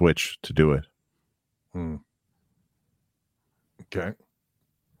switch to do it. Okay.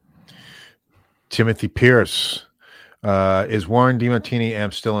 Timothy Pierce, is Warren DiMartini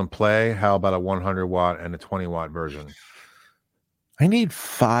amp still in play? How about a 100 watt and a 20 watt version? I need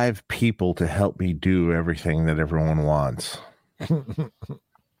 5 people to help me do everything that everyone wants.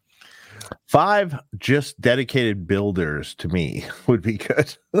 5 just dedicated builders to me would be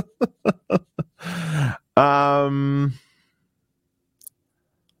good. I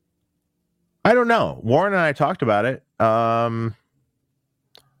don't know. Warren and I talked about it.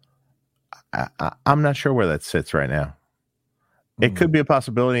 I'm not sure where that sits right now. It could be a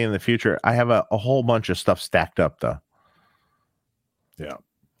possibility in the future. I have a whole bunch of stuff stacked up though. Yeah.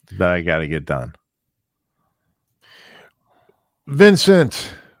 That I got to get done.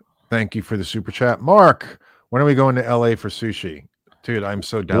 Vincent, thank you for the super chat. Mark, when are we going to LA for sushi? Dude, I'm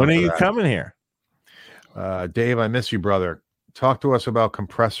so down. When are you coming here? Dave, I miss you, brother. Talk to us about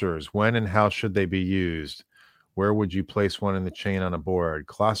compressors. When and how should they be used? Where would you place one in the chain on a board?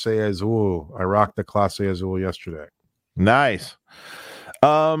 Clase Azul. I rocked the Clase Azul yesterday. Nice.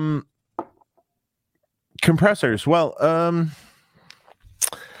 Compressors. Well,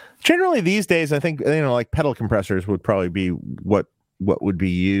 generally these days, I think, like pedal compressors would probably be what would be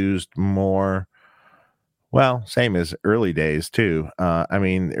used more. Well, same as early days too.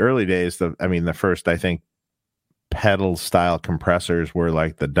 Early days, the first, I think, pedal style compressors were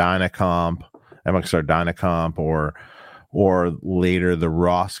like the Dynacomp, MXR Dynacomp, or later the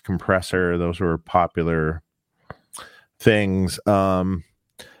Ross compressor. Those were popular things.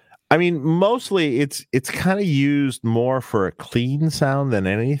 Mostly it's kind of used more for a clean sound than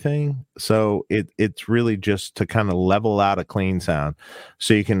anything. So it's really just to kind of level out a clean sound,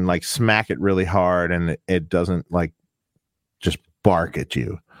 so you can like smack it really hard and it doesn't like just bark at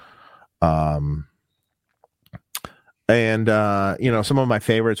you. Some of my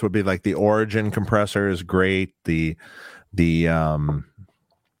favorites would be like the Origin compressor is great. The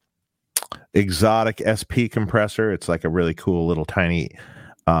Exotic SP compressor. It's like a really cool little tiny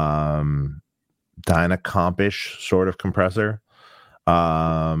Dynacomp-ish sort of compressor.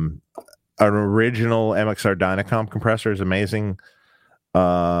 An original MXR Dynacomp compressor is amazing.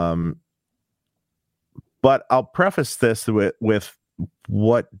 But I'll preface this with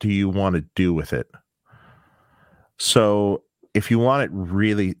what do you want to do with it? So if you want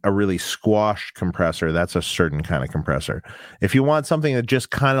a really squashed compressor, that's a certain kind of compressor. If you want something that just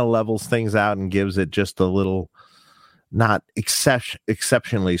kind of levels things out and gives it just a little, not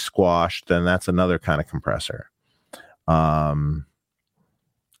exceptionally squashed, then that's another kind of compressor. There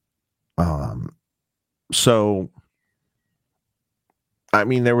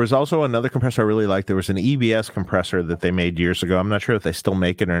was also another compressor I really liked. There was an EBS compressor that they made years ago. I'm not sure if they still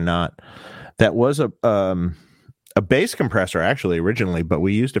make it or not. That was a bass compressor actually originally, but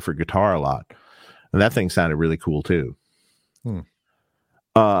we used it for guitar a lot, and that thing sounded really cool too.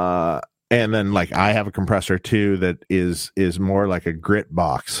 And then like I have a compressor too that is more like a grit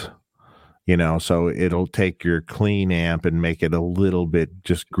box, so it'll take your clean amp and make it a little bit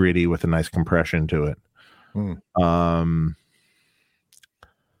just gritty with a nice compression to it.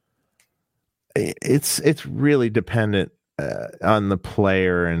 It's really dependent on the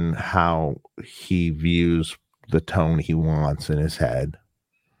player and how he views the tone he wants in his head.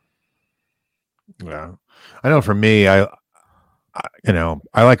 Yeah, I know. For me, I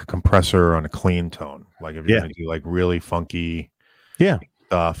like a compressor on a clean tone. Like if you're going to do like really funky,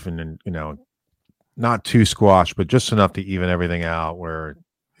 stuff, and then not too squashed, but just enough to even everything out, where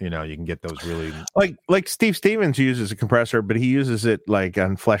you can get those really like Steve Stevens uses a compressor, but he uses it like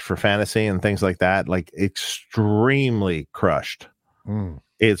on Flesh for Fantasy and things like that, like extremely crushed.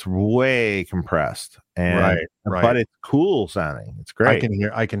 It's way compressed, and right. But it's cool sounding. It's great.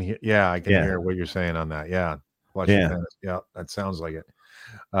 I can hear. Yeah, I can hear what you're saying on that. Yeah, that sounds like it.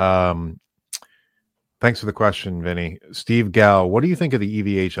 Thanks for the question, Vinny. Steve Gow, what do you think of the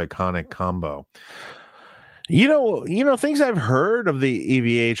EVH Iconic combo? Things I've heard of the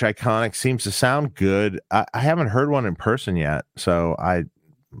EVH Iconic seems to sound good. I haven't heard one in person yet, so I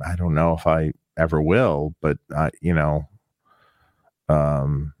don't know if I ever will. But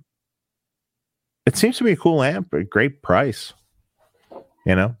it seems to be a cool amp, a great price.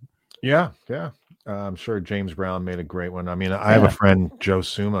 Yeah. I'm sure James Brown made a great one. I mean, I have a friend, Joe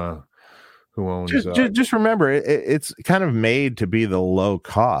Suma, who owns. Just remember, it's kind of made to be the low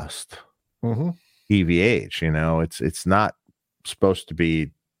cost EVH. It's not supposed to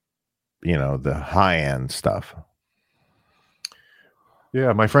be, the high end stuff.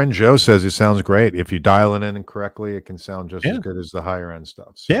 Yeah, my friend Joe says it sounds great. If you dial it in correctly, it can sound just as good as the higher end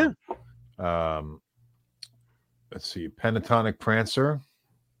stuff. So, let's see, Pentatonic Prancer.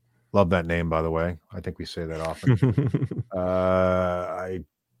 Love that name, by the way. I think we say that often. I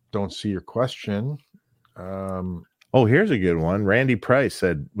don't see your question. Here's a good one. Randy Price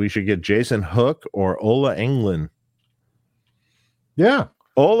said we should get Jason Hook or Ola Englund. Yeah,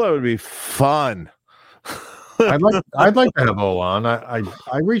 Ola would be fun. I'd like to have Ola on. I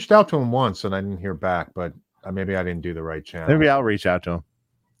reached out to him once and I didn't hear back, but maybe I didn't do the right channel. Maybe I'll reach out to him.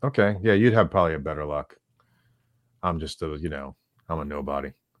 Okay, yeah, you'd have probably a better luck. I'm just I'm a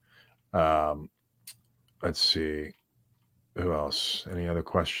nobody. Let's see. Who else? Any other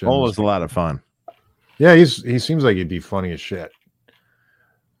questions? Ola's a lot of fun. Yeah, he seems like he'd be funny as shit.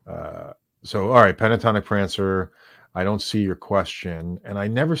 So, all right, Pentatonic Prancer, I don't see your question, and I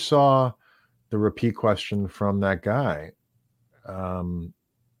never saw the repeat question from that guy,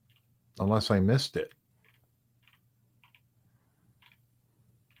 unless I missed it,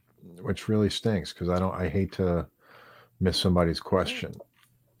 which really stinks because I hate to miss somebody's question.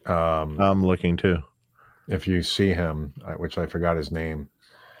 I'm looking too. If you see him, which I forgot his name,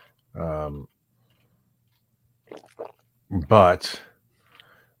 but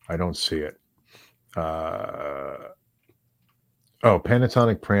I don't see it.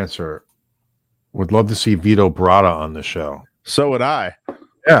 Pentatonic Prancer would love to see Vito Bratta on the show. So would I.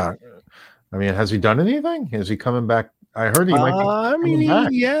 Yeah, I mean, has he done anything? Is he coming back? I heard he might be coming back.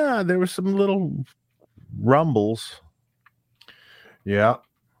 Yeah, there were some little rumbles. Yeah.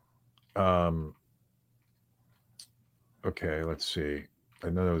 Okay, let's see. I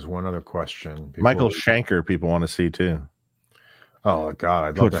know there was one other question. Michael Schenker, people want to see too. Oh God,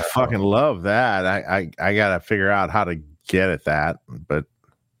 I'd love to fucking love that. I gotta figure out how to get at that, but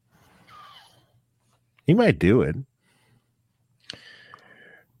he might do it.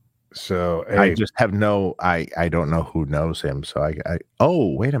 So I just have I don't know who knows him. So I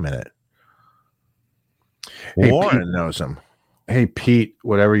oh, wait a minute. Hey, Warren Pete, knows him. Hey Pete,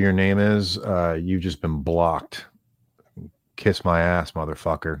 whatever your name is, you've just been blocked. Kiss my ass,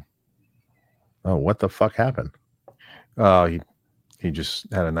 motherfucker. Oh, what the fuck happened? He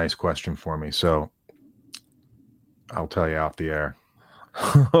just had a nice question for me, so I'll tell you off the air.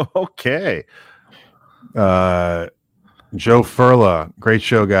 Okay. Joe Furla, great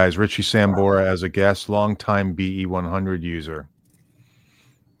show, guys. Richie Sambora as a guest, longtime BE 100 user.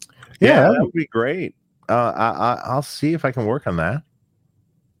 Yeah, that would be great. I'll see if I can work on that.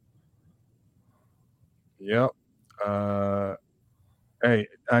 Yep. Hey,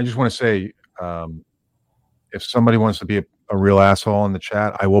 I just want to say, if somebody wants to be a real asshole in the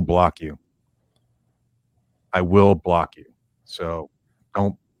chat, I will block you. I will block you. So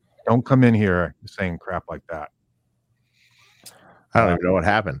don't come in here saying crap like that. I don't even know what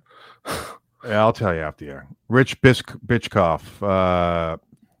happened. Yeah, I'll tell you after the air. Rich Bitchkoff.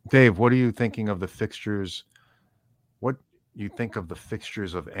 Dave, what are you thinking of the fixtures? What you think of the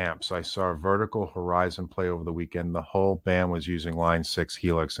fixtures of amps? I saw Vertical Horizon play over the weekend. The whole band was using Line 6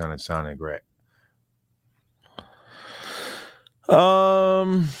 Helix and it sounded great.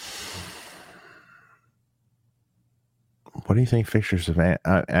 What do you think fixtures of amp?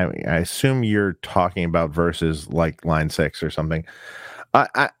 I assume you're talking about versus like Line 6 or something.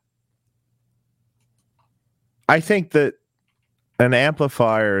 I think that an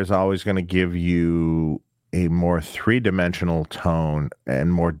amplifier is always going to give you a more three-dimensional tone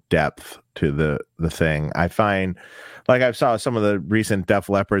and more depth to the thing. I find, like I saw some of the recent Def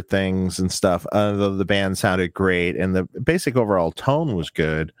Leppard things and stuff, the band sounded great and the basic overall tone was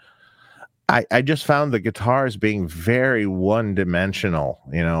good. I just found the guitars being very one-dimensional,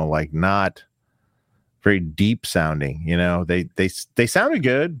 like not very deep sounding. They sounded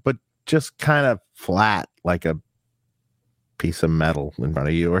good, but just kind of flat, like a piece of metal in front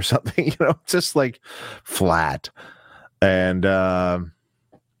of you or something. Just like flat. And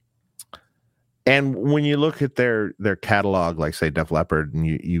when you look at their catalog, like say Def Leppard, and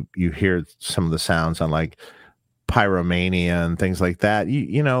you hear some of the sounds on like Pyromania and things like that,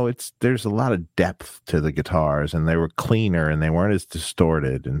 there's a lot of depth to the guitars, and they were cleaner and they weren't as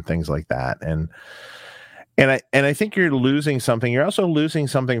distorted and things like that. And I think you're losing something. You're also losing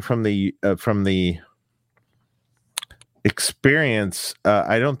something from the experience.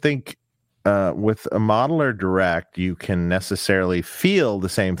 I don't think with a modeler direct you can necessarily feel the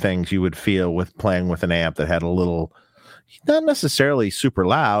same things you would feel with playing with an amp that had a little, not necessarily super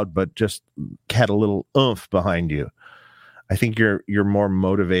loud, but just had a little oomph behind you. I think you're more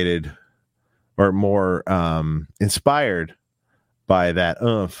motivated or more inspired by that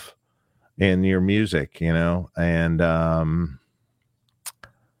oomph in your music, and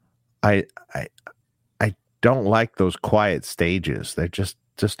I don't like those quiet stages. They're just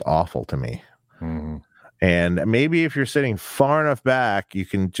awful to me. Mm-hmm. And maybe if you're sitting far enough back, you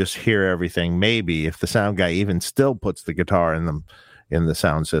can just hear everything. Maybe if the sound guy even still puts the guitar in the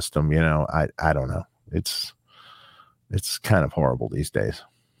sound system, I don't know. It's kind of horrible these days.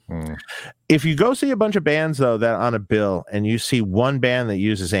 Mm. If you go see a bunch of bands though that on a bill, and you see one band that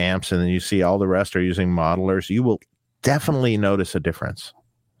uses amps, and then you see all the rest are using modelers, you will definitely notice a difference.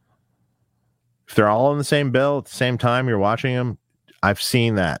 If they're all in the same bill at the same time, you're watching them, I've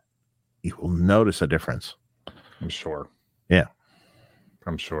seen that. You will notice a difference. I'm sure. Yeah.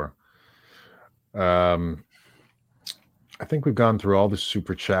 I'm sure. I think we've gone through all the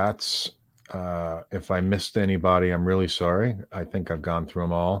super chats. If I missed anybody, I'm really sorry. I think I've gone through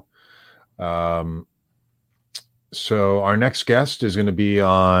them all. So our next guest is going to be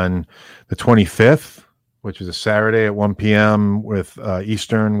on the 25th, which is a Saturday at 1 p.m. with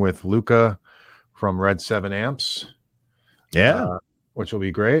Eastern with Luca from Red 7 Amps. Yeah, which will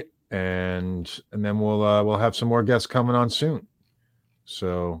be great. And then we'll have some more guests coming on soon.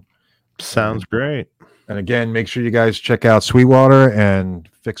 So sounds great. And again, make sure you guys check out Sweetwater and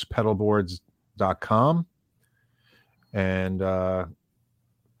fixpedalboards.com. And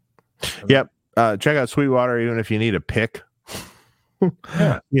yep. Check out Sweetwater even if you need a pick.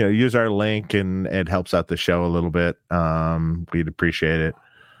 Yeah. Use our link and it helps out the show a little bit. We'd appreciate it.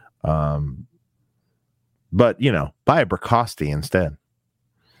 But buy a Bracosti instead.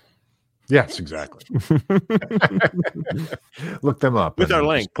 Yes, exactly. Look them up with our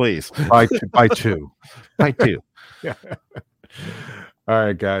link, please. Buy two. Buy two. Yeah. All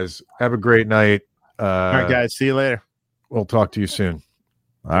right, guys. Have a great night. All right, guys. See you later. We'll talk to you soon.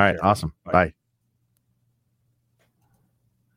 All right. Awesome. Bye.